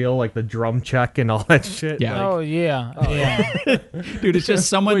all real, like the drum check and all that shit. Yeah. like- Oh yeah, yeah. dude, it's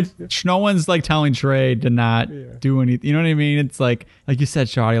just no one's like telling Trey to not do anything. You know what I mean? It's like you said,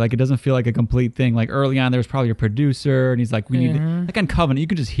 Shawty, like it doesn't feel like a complete thing. Like early on, there was probably a producer, and he's like, we need Mhm. like on Covenant, you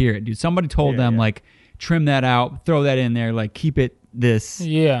could just hear it, dude. Somebody told Yeah, them yeah. like trim that out, throw that in there, like keep it this.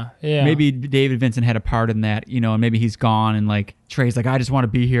 Yeah, yeah. Maybe David Vincent had a part in that, and maybe he's gone, and like Trey's like, I just want to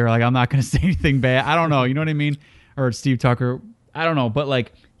be here. Like I'm not gonna say anything bad. I don't know. You know what I mean? Or Steve Tucker. I don't know. But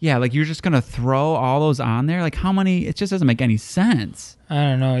like, yeah, like you're just gonna throw all those on there. Like how many? It just doesn't make any sense. I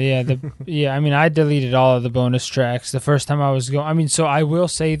don't know. Yeah, I mean, I deleted all of the bonus tracks the first time I was going. I mean, so I will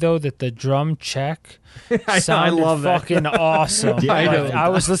say though that the drum check sounded love that. fucking awesome. Yeah, I Like, know. I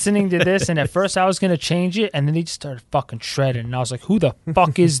was listening to this, and at first I was gonna change it, and then he just started fucking shredding, and I was like, "Who the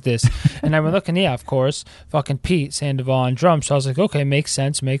fuck is this?" And I went looking, yeah, of course, fucking Pete Sandoval on drums. So I was like, "Okay, makes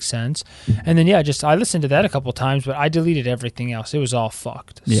sense." And then I listened to that a couple times, but I deleted everything else. It was all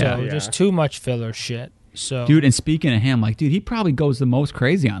fucked. Yeah. So Yeah. just too much filler shit. So Dude, and speaking of him, like, dude, he probably goes the most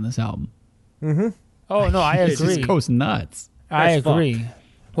crazy on this album. oh no, I It agree. just goes nuts. I That's agree.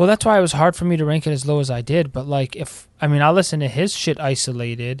 Well, that's why it was hard for me to rank it as low as I did. But like, I listen to his shit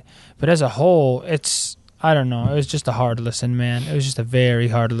isolated, but as a whole, I don't know. It was just a hard listen, man. It was just a very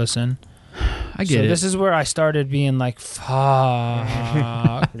hard listen. I get it. This is where I started being like, fuck.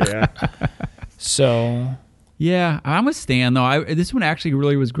 Yeah. So. Yeah, I'm with Stan, though. This one actually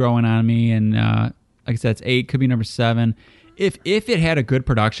really was growing on me, and like I said, it's 8, could be number 7. If it had a good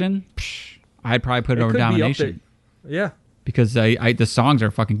production, I'd probably put it over Domination. Yeah. Because the songs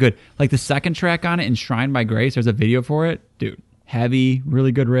are fucking good. Like the second track on it, Enshrined by Grace, there's a video for it. Dude, heavy,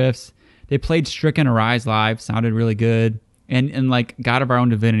 really good riffs. They played Stricken Arise live, sounded really good. And like God of Our Own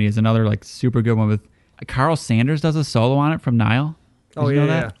Divinity is another like super good one with Carl Sanders does a solo on it from Nile. Did you know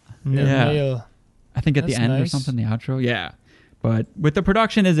that? Yeah. I think at the end or something, the outro. Yeah. But with the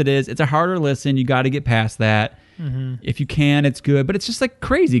production as it is, it's a harder listen. You got to get past that. Mm-hmm. If you can, it's good. But it's just like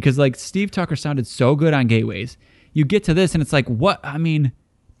crazy because like Steve Tucker sounded so good on Gateways. You get to this and it's like, what? I mean,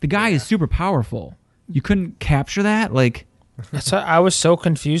 the guy is super powerful. You couldn't capture that? Like... So I was so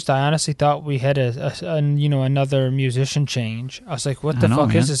confused. I honestly thought we had another musician change. I was like, "What the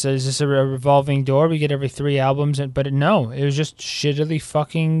fuck is this? Is this a revolving door? We get every 3 albums?" No, it was just shittily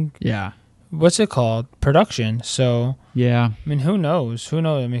fucking. Yeah. What's it called? Production. So. Yeah. I mean, who knows? I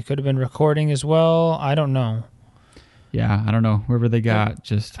mean, it could have been recording as well. I don't know. Yeah, I don't know. Whoever they got,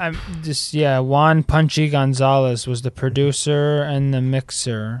 Juan Punchy Gonzalez was the producer and the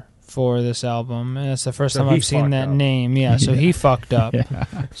mixer for this album, and it's the first time I've seen that name. Yeah, so he fucked up.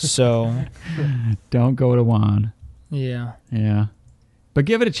 Yeah. So don't go to Juan. Yeah. But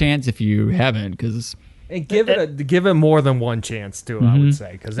give it a chance if you haven't, because give it more than one chance too. I would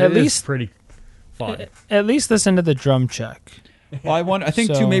say because it is pretty fun. At least listen to the drum check. Well, I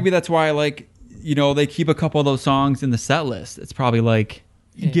think too. Maybe that's why they keep a couple of those songs in the set list. It's probably like.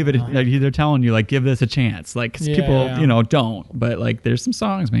 Give it. They're telling you give this a chance. Cause people, don't. But there's some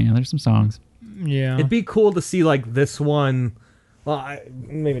songs, man. There's some songs. Yeah, it'd be cool to see this one. Well,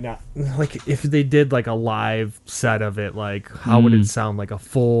 maybe not. If they did a live set of it, how would it sound? A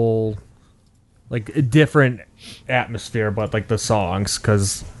full, a different atmosphere, but the songs,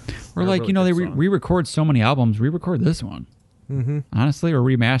 because or really they re-record so many albums. Re-record this one. Mm-hmm. Honestly, or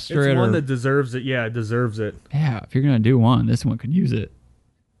remaster it. It's one that deserves it. Yeah, it deserves it. Yeah, if you're gonna do one, this one could use it.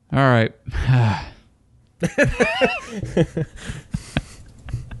 All right.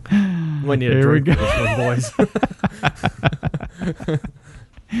 We need a drink for this one, boys.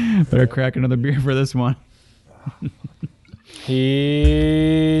 Better crack another beer for this one.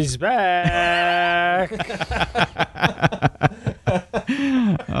 He's back.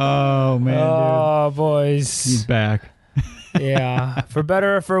 Oh, man. Oh, dude. boys. He's back. Yeah. For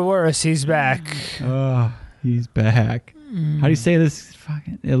better or for worse, he's back. Oh, he's back. How do you say this?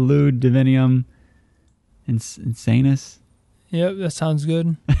 Fucking Elude Divinium Insanus? Yep, that sounds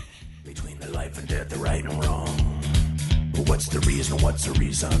good. Between the life and death, the right and wrong. But what's the reason? What's the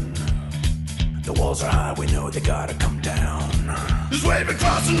reason? The walls are high, we know they gotta come down. This wave been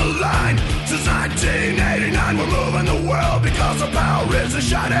crossing the line since 1989. We're moving the world because our power is a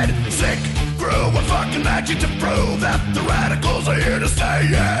shining sick groove. We're fucking magic to prove that the radicals are here to stay.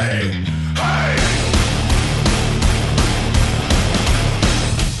 Hey.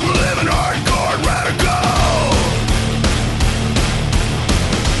 Living hardcore radical.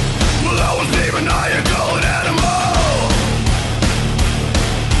 Will always be maniacal and animal.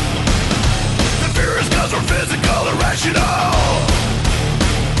 The fear is cause we're physical, irrational.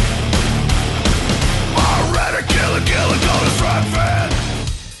 Already kill a golden strike fan.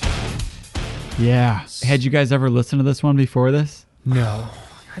 Yeah. Had you guys ever listened to this one before this? No.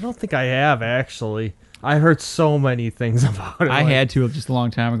 I don't think I have, actually. I heard so many things about it. I had to just a long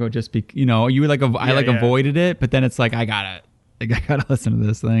time ago, just be, you avoided it, but then it's I gotta listen to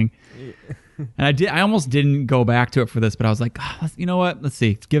this thing. Yeah. And I almost didn't go back to it for this, but I was like, you know what? Let's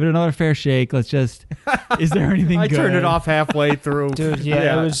see. Let's give it another fair shake. Let's just, is there anything I good? turned it off halfway through. Dude,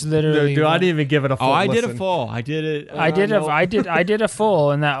 yeah, it was literally. Dude, I didn't even give it a full I listen. did a full. I did it. I did a full,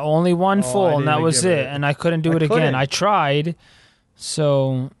 and that only one full, and that was it. And I couldn't do it again. I tried,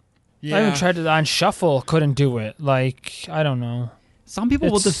 so. Yeah. I even tried it on shuffle, couldn't do it. I don't know. Some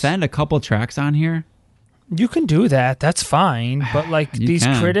people will defend a couple tracks on here. You can do that. That's fine. But these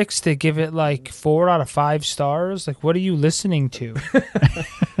critics, they give it 4 out of 5 stars. What are you listening to? So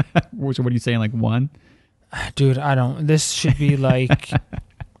what are you saying? 1? Dude, I don't. This should be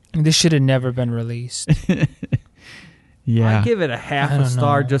this should have never been released. Yeah, I give it a half a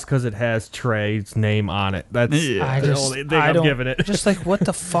star just because it has Trey's name on it. That's the only thing I'm giving it. Just what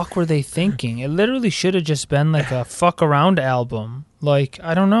the fuck were they thinking? It literally should have just been a fuck around album.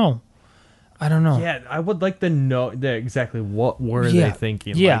 I don't know. Yeah, I would like to know exactly what were they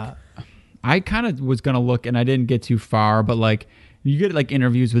thinking. Yeah. I kind of was gonna look, and I didn't get too far, but You get like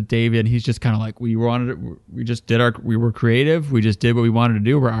interviews with David. He's just kind of like, we were creative. We just did what we wanted to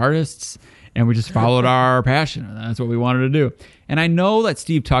do. We're artists, and we just followed our passion. And that's what we wanted to do. And I know that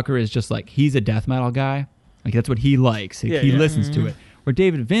Steve Tucker is just like, he's a death metal guy. Like that's what he likes. He listens to it. Where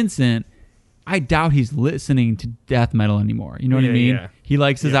David Vincent, I doubt he's listening to death metal anymore. You know what I mean? Yeah. He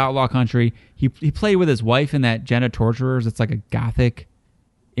likes his outlaw country. He played with his wife in that Jenna Torturers. It's like a gothic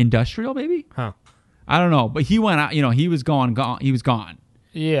industrial, maybe? Huh. I don't know. But he went out, he was gone. He was gone.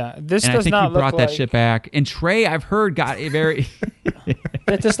 Yeah. This and does not look like... I think he brought that shit back. And Trey, I've heard, got a very...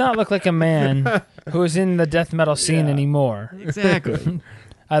 That does not look like a man who is in the death metal scene anymore. Exactly.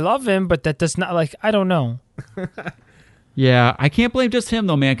 I love him, but that does not, like, I don't know. Yeah, I can't blame just him,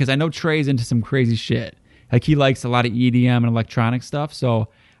 though, man, because I know Trey's into some crazy shit. Like, he likes a lot of EDM and electronic stuff, so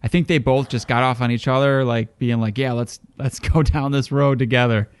I think they both just got off on each other, like, being like, yeah, let's go down this road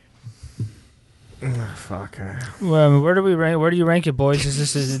together. Fuck. Well, where do you rank it, boys?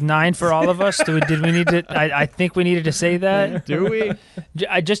 Is this 9 for all of us? Did we need to? I think we needed to say that. Do we?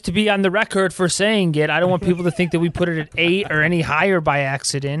 Just to be on the record for saying it. I don't want people to think that we put it at 8 or any higher by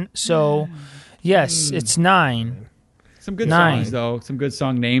accident. So, yes, it's 9. Some good songs, though. Some good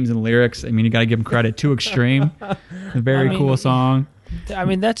song names and lyrics. I mean, you got to give them credit. Too Extreme, a very cool song. I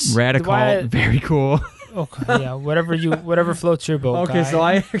mean, that's Radical, very cool. Okay, yeah. Whatever floats your boat. Okay,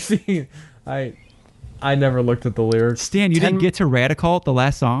 guy. so I never looked at the lyrics. Stan, you didn't get to Radical, the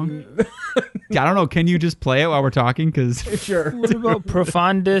last song? I don't know. Can you just play it while we're talking? Sure. What about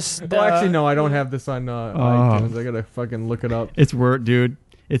Profundus? Well, actually, no. I don't have this on iTunes. I gotta fucking look it up. It's dude.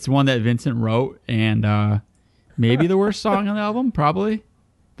 It's one that Vincent wrote, and maybe the worst song on the album. Probably.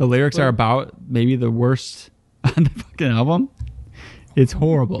 The lyrics are about maybe the worst on the fucking album. It's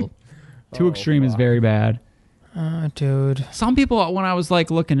horrible. Too Extreme is very bad. Dude. Some people, when I was like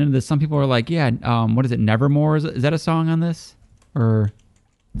looking into this, some people are like, yeah, what is it, Nevermore? Is that a song on this? Or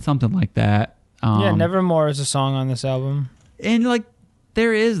something like that. Yeah, Nevermore is a song on this album. And like,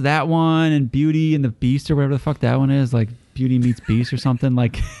 there is that one, and Beauty and the Beast, or whatever the fuck that one is, like Beauty Meets Beast or something.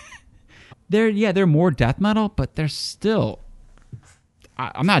 Like, they're more death metal, but they're still...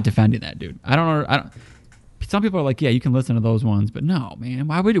 I'm not defending that, dude. I don't know. Some people are like, yeah, you can listen to those ones, but no, man,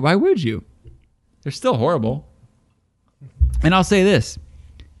 why would you? They're still horrible. And I'll say this.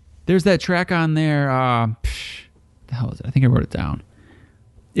 There's that track on there. The hell is it? I think I wrote it down.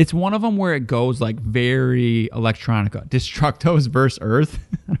 It's one of them where it goes like very electronica. Destructo's verse Earth.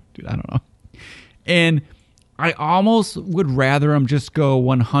 Dude, I don't know. And I almost would rather them just go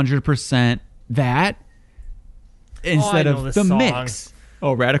 100% that instead of the mix.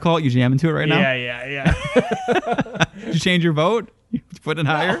 Oh, Radical? You jamming to it right now? Yeah. Did you change your vote? You put it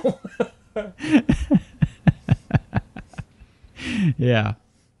higher? Yeah,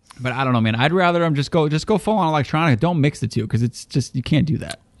 but I don't know, man. I'd rather them just go full on electronic. Don't mix the two, because it's just, you can't do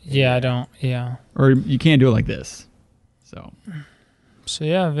that. Yeah, I don't. Yeah, or you can't do it like this. So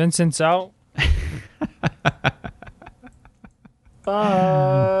yeah, Vincent's out.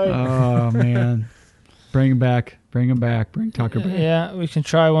 Bye. Oh man, bring him back. Bring Tucker back. Yeah, we can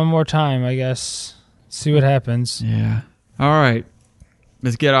try one more time, I guess. See what happens. Yeah. All right.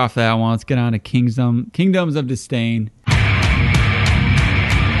 Let's get off that one. Let's get on to Kingdoms of Disdain.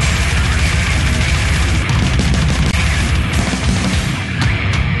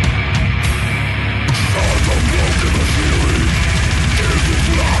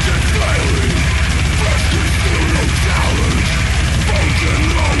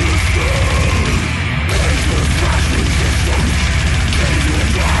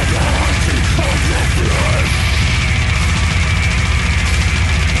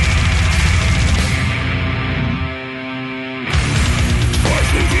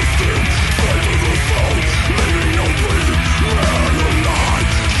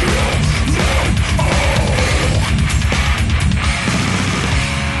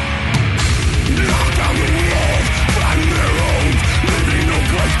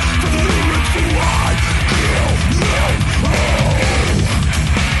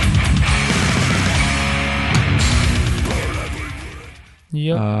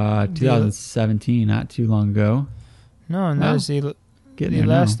 Yep. 2017, not too long ago. No, and that was the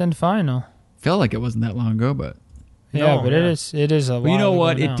last and final. Felt like it wasn't that long ago, but yeah, but it is a lot. You know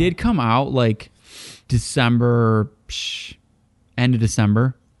what? It did come out like December, end of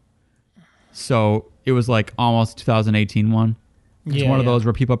December. So it was like almost 2018 one. It's one of those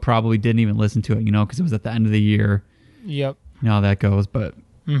where people probably didn't even listen to it, because it was at the end of the year. Yep. You know how that goes, but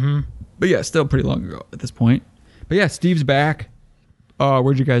but yeah, still pretty long ago at this point. But yeah, Steve's back.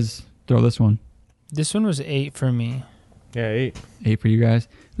 Where'd you guys throw this one? This one was 8 for me. Yeah, 8. 8 for you guys.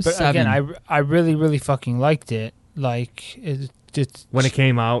 It was but 7. Again, I really, really fucking liked it. like it when it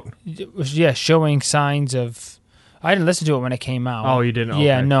came out. it was showing signs of. I didn't listen to it when it came out. Oh, you didn't?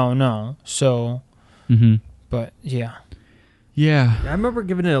 Yeah, Okay. no. So, but yeah. Yeah. I remember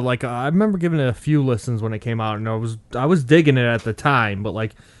giving it a few listens when it came out, and I was digging it at the time, but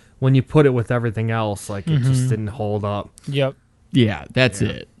like when you put it with everything else, like it just didn't hold up. Yep. Yeah, that's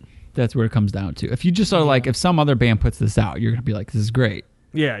it. That's where it comes down to. If you just are like, if some other band puts this out, you're gonna be like, this is great.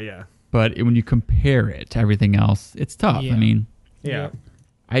 Yeah. But when you compare it to everything else, it's tough. Yeah. I mean, Yeah.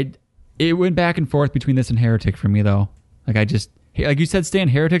 it went back and forth between this and Heretic for me though. Like like you said, Stan,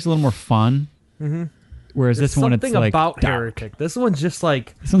 Heretic's a little more fun. Mm-hmm. Whereas There's this one, it's something like about dark. Heretic. This one's just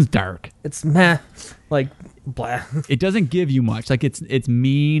like This one's dark. it's meh, like blah. It doesn't give you much. Like it's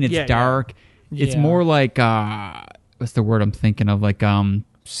mean. It's dark. It's Yeah. more like what's the word I'm thinking of? Like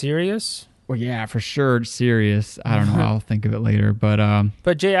Serious? well, yeah, for sure, serious. I don't know. I'll think of it later. But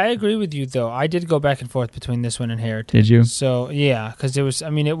But Jay, I agree with you though. I did go back and forth between this one and Heretic. Did you? So yeah, because it was. I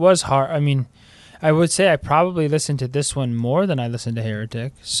mean, it was hard. I mean, I would say I probably listened to this one more than I listened to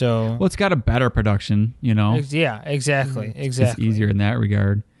Heretic. So well, it's got a better production. You know, yeah, exactly. it's easier in that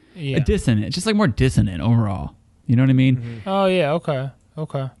regard. Yeah. Dissonant, it's just like more dissonant overall. You know what I mean? Oh yeah. Okay.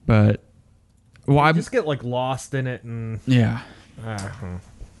 But well, I I just get like lost in it, and yeah. I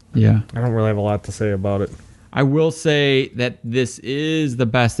don't really have a lot to say about it. I will say that this is the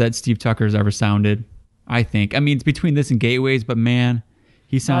best that Steve Tucker's ever sounded. I think. I mean, it's between this and Gateways, but man,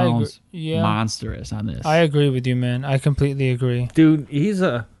 he sounds monstrous on this. I agree with you, man. I completely agree. Dude, he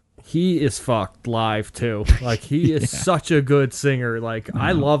is fucked live too. Like he is such a good singer. Like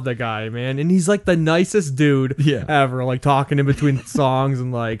I love the guy, man, and he's like the nicest dude ever. Like talking in between songs,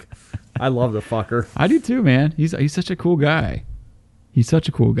 and like I love the fucker. I do too, man. He's such a cool guy. He's such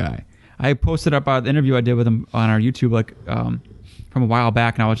a cool guy. I posted up the interview I did with him on our YouTube from a while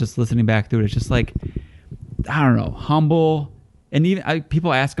back, and I was just listening back through it. It's just like, I don't know, humble. And even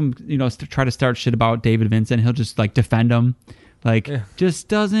people ask him, to try to start shit about David Vincent. He'll just like defend him. Like, just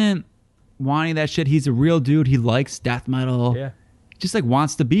doesn't want any of that shit. He's a real dude. He likes death metal. Yeah. Just like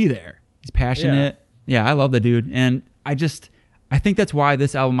wants to be there. He's passionate. Yeah, I love the dude. And I think that's why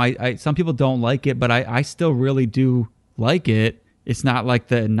this album, I some people don't like it, but I still really do like it. It's not like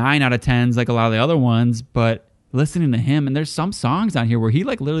the 9 out of 10s like a lot of the other ones, but listening to him, and there's some songs on here where he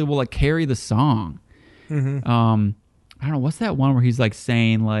like literally will like carry the song. I don't know, what's that one where he's like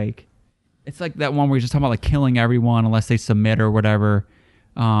saying like, it's like that one where he's just talking about like killing everyone unless they submit or whatever.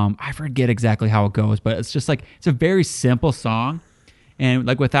 I forget exactly how it goes, but it's just like, it's a very simple song, and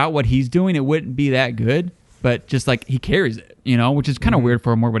like without what he's doing, it wouldn't be that good, but just like he carries it, which is kind of weird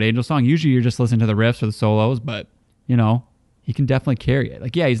for a Morbid Angel song. Usually you're just listening to the riffs or the solos, but he can definitely carry it.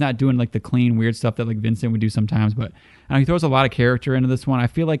 Like, yeah, he's not doing like the clean, weird stuff that like Vincent would do sometimes, but he throws a lot of character into this one. I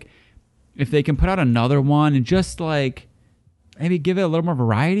feel like if they can put out another one and just like maybe give it a little more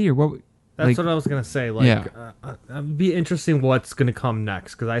variety or what. That's what I was gonna say. Like, it'd be interesting what's gonna come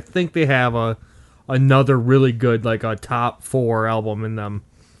next, because I think they have another really good like a top 4 album in them.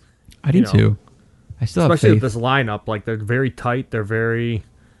 I do too. I still have especially faith. with this lineup. Like they're very tight. They're very,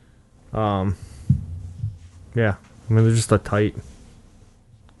 yeah. I mean, they're just a tight.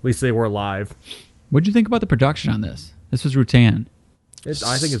 At least they were live. What'd you think about the production on this? This was Rutan.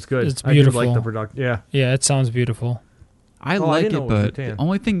 I think it's good. It's beautiful. I do like the production. Yeah. Yeah, it sounds beautiful. I like it, but the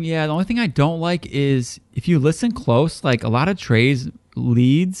only thing I don't like is if you listen close, like a lot of Trey's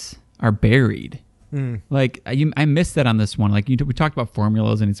leads are buried. Like I missed that on this one. Like we talked about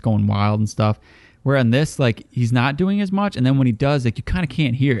formulas and it's going wild and stuff. Where on this, like he's not doing as much, and then when he does, like you kind of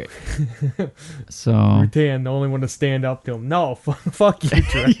can't hear it. So Rutan, the only one to stand up to him. No, fuck you,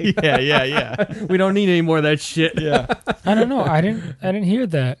 Trey. yeah. We don't need any more of that shit. Yeah. I don't know. I didn't hear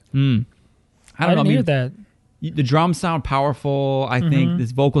that. I don't know. Hear that. The drums sound powerful. I think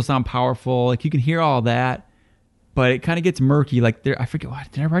this vocals sound powerful. Like you can hear all that, but it kind of gets murky. Like I forget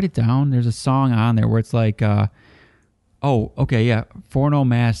what did I write it down? There's a song on there where it's like, For No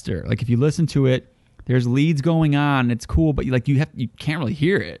Master. Like if you listen to it, there's leads going on. It's cool, but you can't really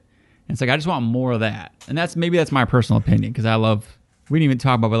hear it. And it's like I just want more of that. And that's my personal opinion because I love. We didn't even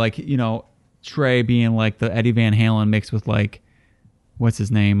talk about, but like Trey being like the Eddie Van Halen mixed with like what's his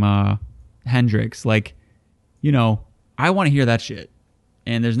name Hendrix. Like I want to hear that shit,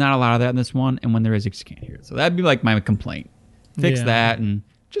 and there's not a lot of that in this one. And when there is, you just can't hear it. So that'd be like my complaint. Fix that and.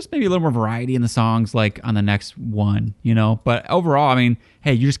 Just maybe a little more variety in the songs, like on the next one, But overall, I mean,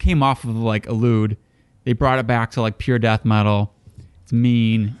 hey, you just came off of like Elude. They brought it back to like pure death metal. It's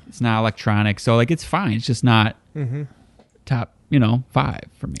mean. It's not electronic, so like it's fine. It's just not top, 5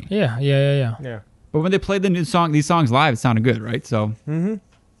 for me. Yeah. But when they played these songs live, it sounded good, right? So. Yeah,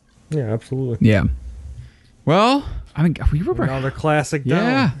 absolutely. Yeah. Well, I mean, we were another classic.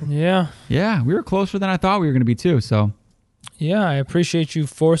 Yeah, Yeah. We were closer than I thought we were going to be too. So Yeah, I appreciate you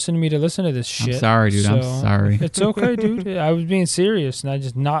forcing me to listen to this shit. I'm sorry, dude. I'm sorry. It's okay, dude. I was being serious, and I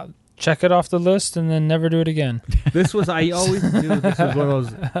just not check it off the list and then never do it again. This was I always knew this was one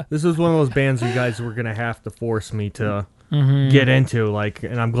of those. This was one of those bands you guys were gonna have to force me to get into. Like,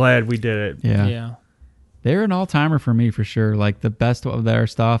 and I'm glad we did it. Yeah. They're an all timer for me for sure. Like the best of their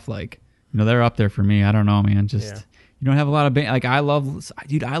stuff. Like they're up there for me. I don't know, man. Just you don't have a lot of like I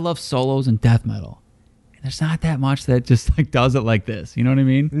love solos and death metal. There's not that much that just like does it like this. You know what I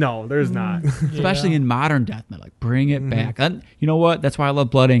mean? No, there's not. Especially in modern death metal. Like bring it back. And you know what? That's why I love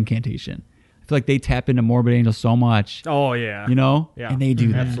Blood Incantation. I feel like they tap into Morbid Angel so much. Oh yeah. You know? Yeah. And they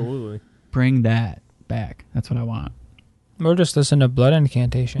do that. Absolutely. Bring that back. That's what I want. Or just listen to Blood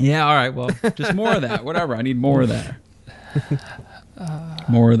Incantation. Yeah, all right. Well, just more of that. Whatever. I need more of that.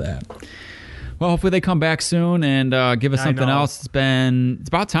 More of that. Well, hopefully they come back soon and give us something else. It's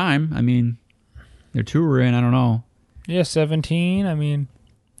about time. I mean, they're touring. I don't know. Yeah, 17. I mean,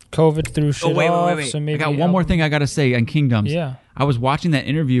 COVID threw shit off. Wait. So maybe I got one more thing I got to say on Kingdoms. Yeah. I was watching that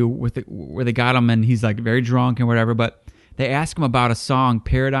interview where they got him and he's like very drunk and whatever, but they asked him about a song,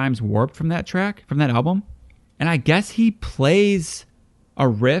 Paradigms Warped, from that album. And I guess he plays a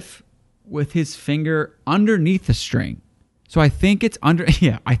riff with his finger underneath the string. So I think it's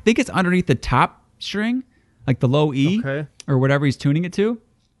underneath the top string, like the low E or whatever he's tuning it to.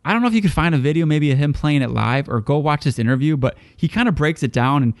 I don't know if you could find a video maybe of him playing it live or go watch this interview, but he kind of breaks it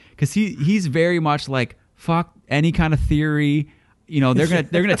down and because he's very much like fuck any kind of theory. You know, they're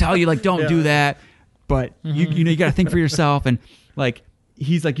gonna tell you like don't do that, but you know you gotta think for yourself and like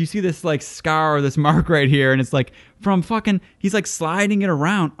he's like you see this like scar or this mark right here and it's like from fucking he's like sliding it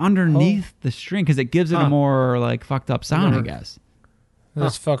around underneath the string because it gives it a more like fucked up sound, I guess.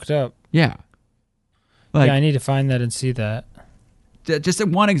 That's fucked up. Yeah. Like, I need to find that and see that. Just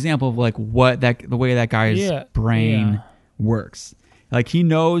one example of like the way that guy's brain works. Like he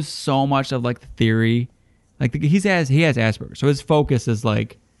knows so much of like the theory. Like he has Asperger's, so his focus is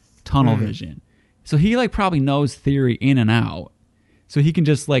like tunnel vision. So he like probably knows theory in and out. So he can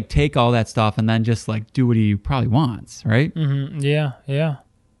just like take all that stuff and then just like do what he probably wants, right? Mm-hmm. Yeah.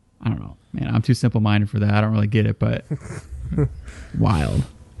 I don't know, man. I'm too simple-minded for that. I don't really get it, but wild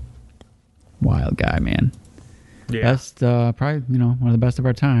guy, man. Yeah. Best, probably one of the best of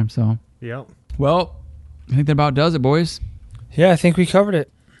our time. So well, I think that about does it, boys. Yeah, I think we covered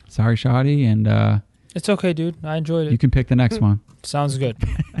it. Sorry, Shoddy, and it's okay, dude. I enjoyed it. You can pick the next one. Sounds good.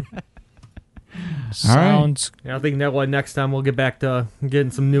 Sounds. Yeah, I think next time we'll get back to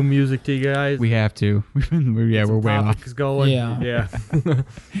getting some new music to you guys. We have to. We're way off. Going. Yeah.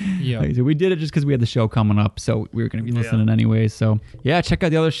 Like, we did it just because we had the show coming up, so we were going to be listening anyways. So yeah, check out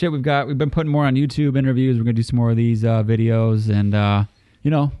the other shit we've got. We've been putting more on YouTube interviews. We're going to do some more of these videos, and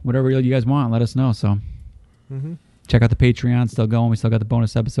whatever you guys want, let us know. So check out the Patreon, still going. We still got the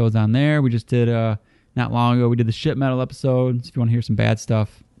bonus episodes on there. We just did not long ago. We did the shit metal episodes. If you want to hear some bad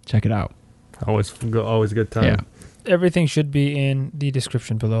stuff, check it out. Always a good time. Yeah. Everything should be in the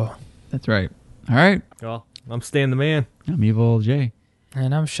description below. That's right. All right. Well, I'm Stan the Man. I'm Evil J.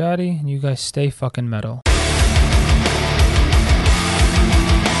 And I'm Shoddy, and you guys stay fucking metal.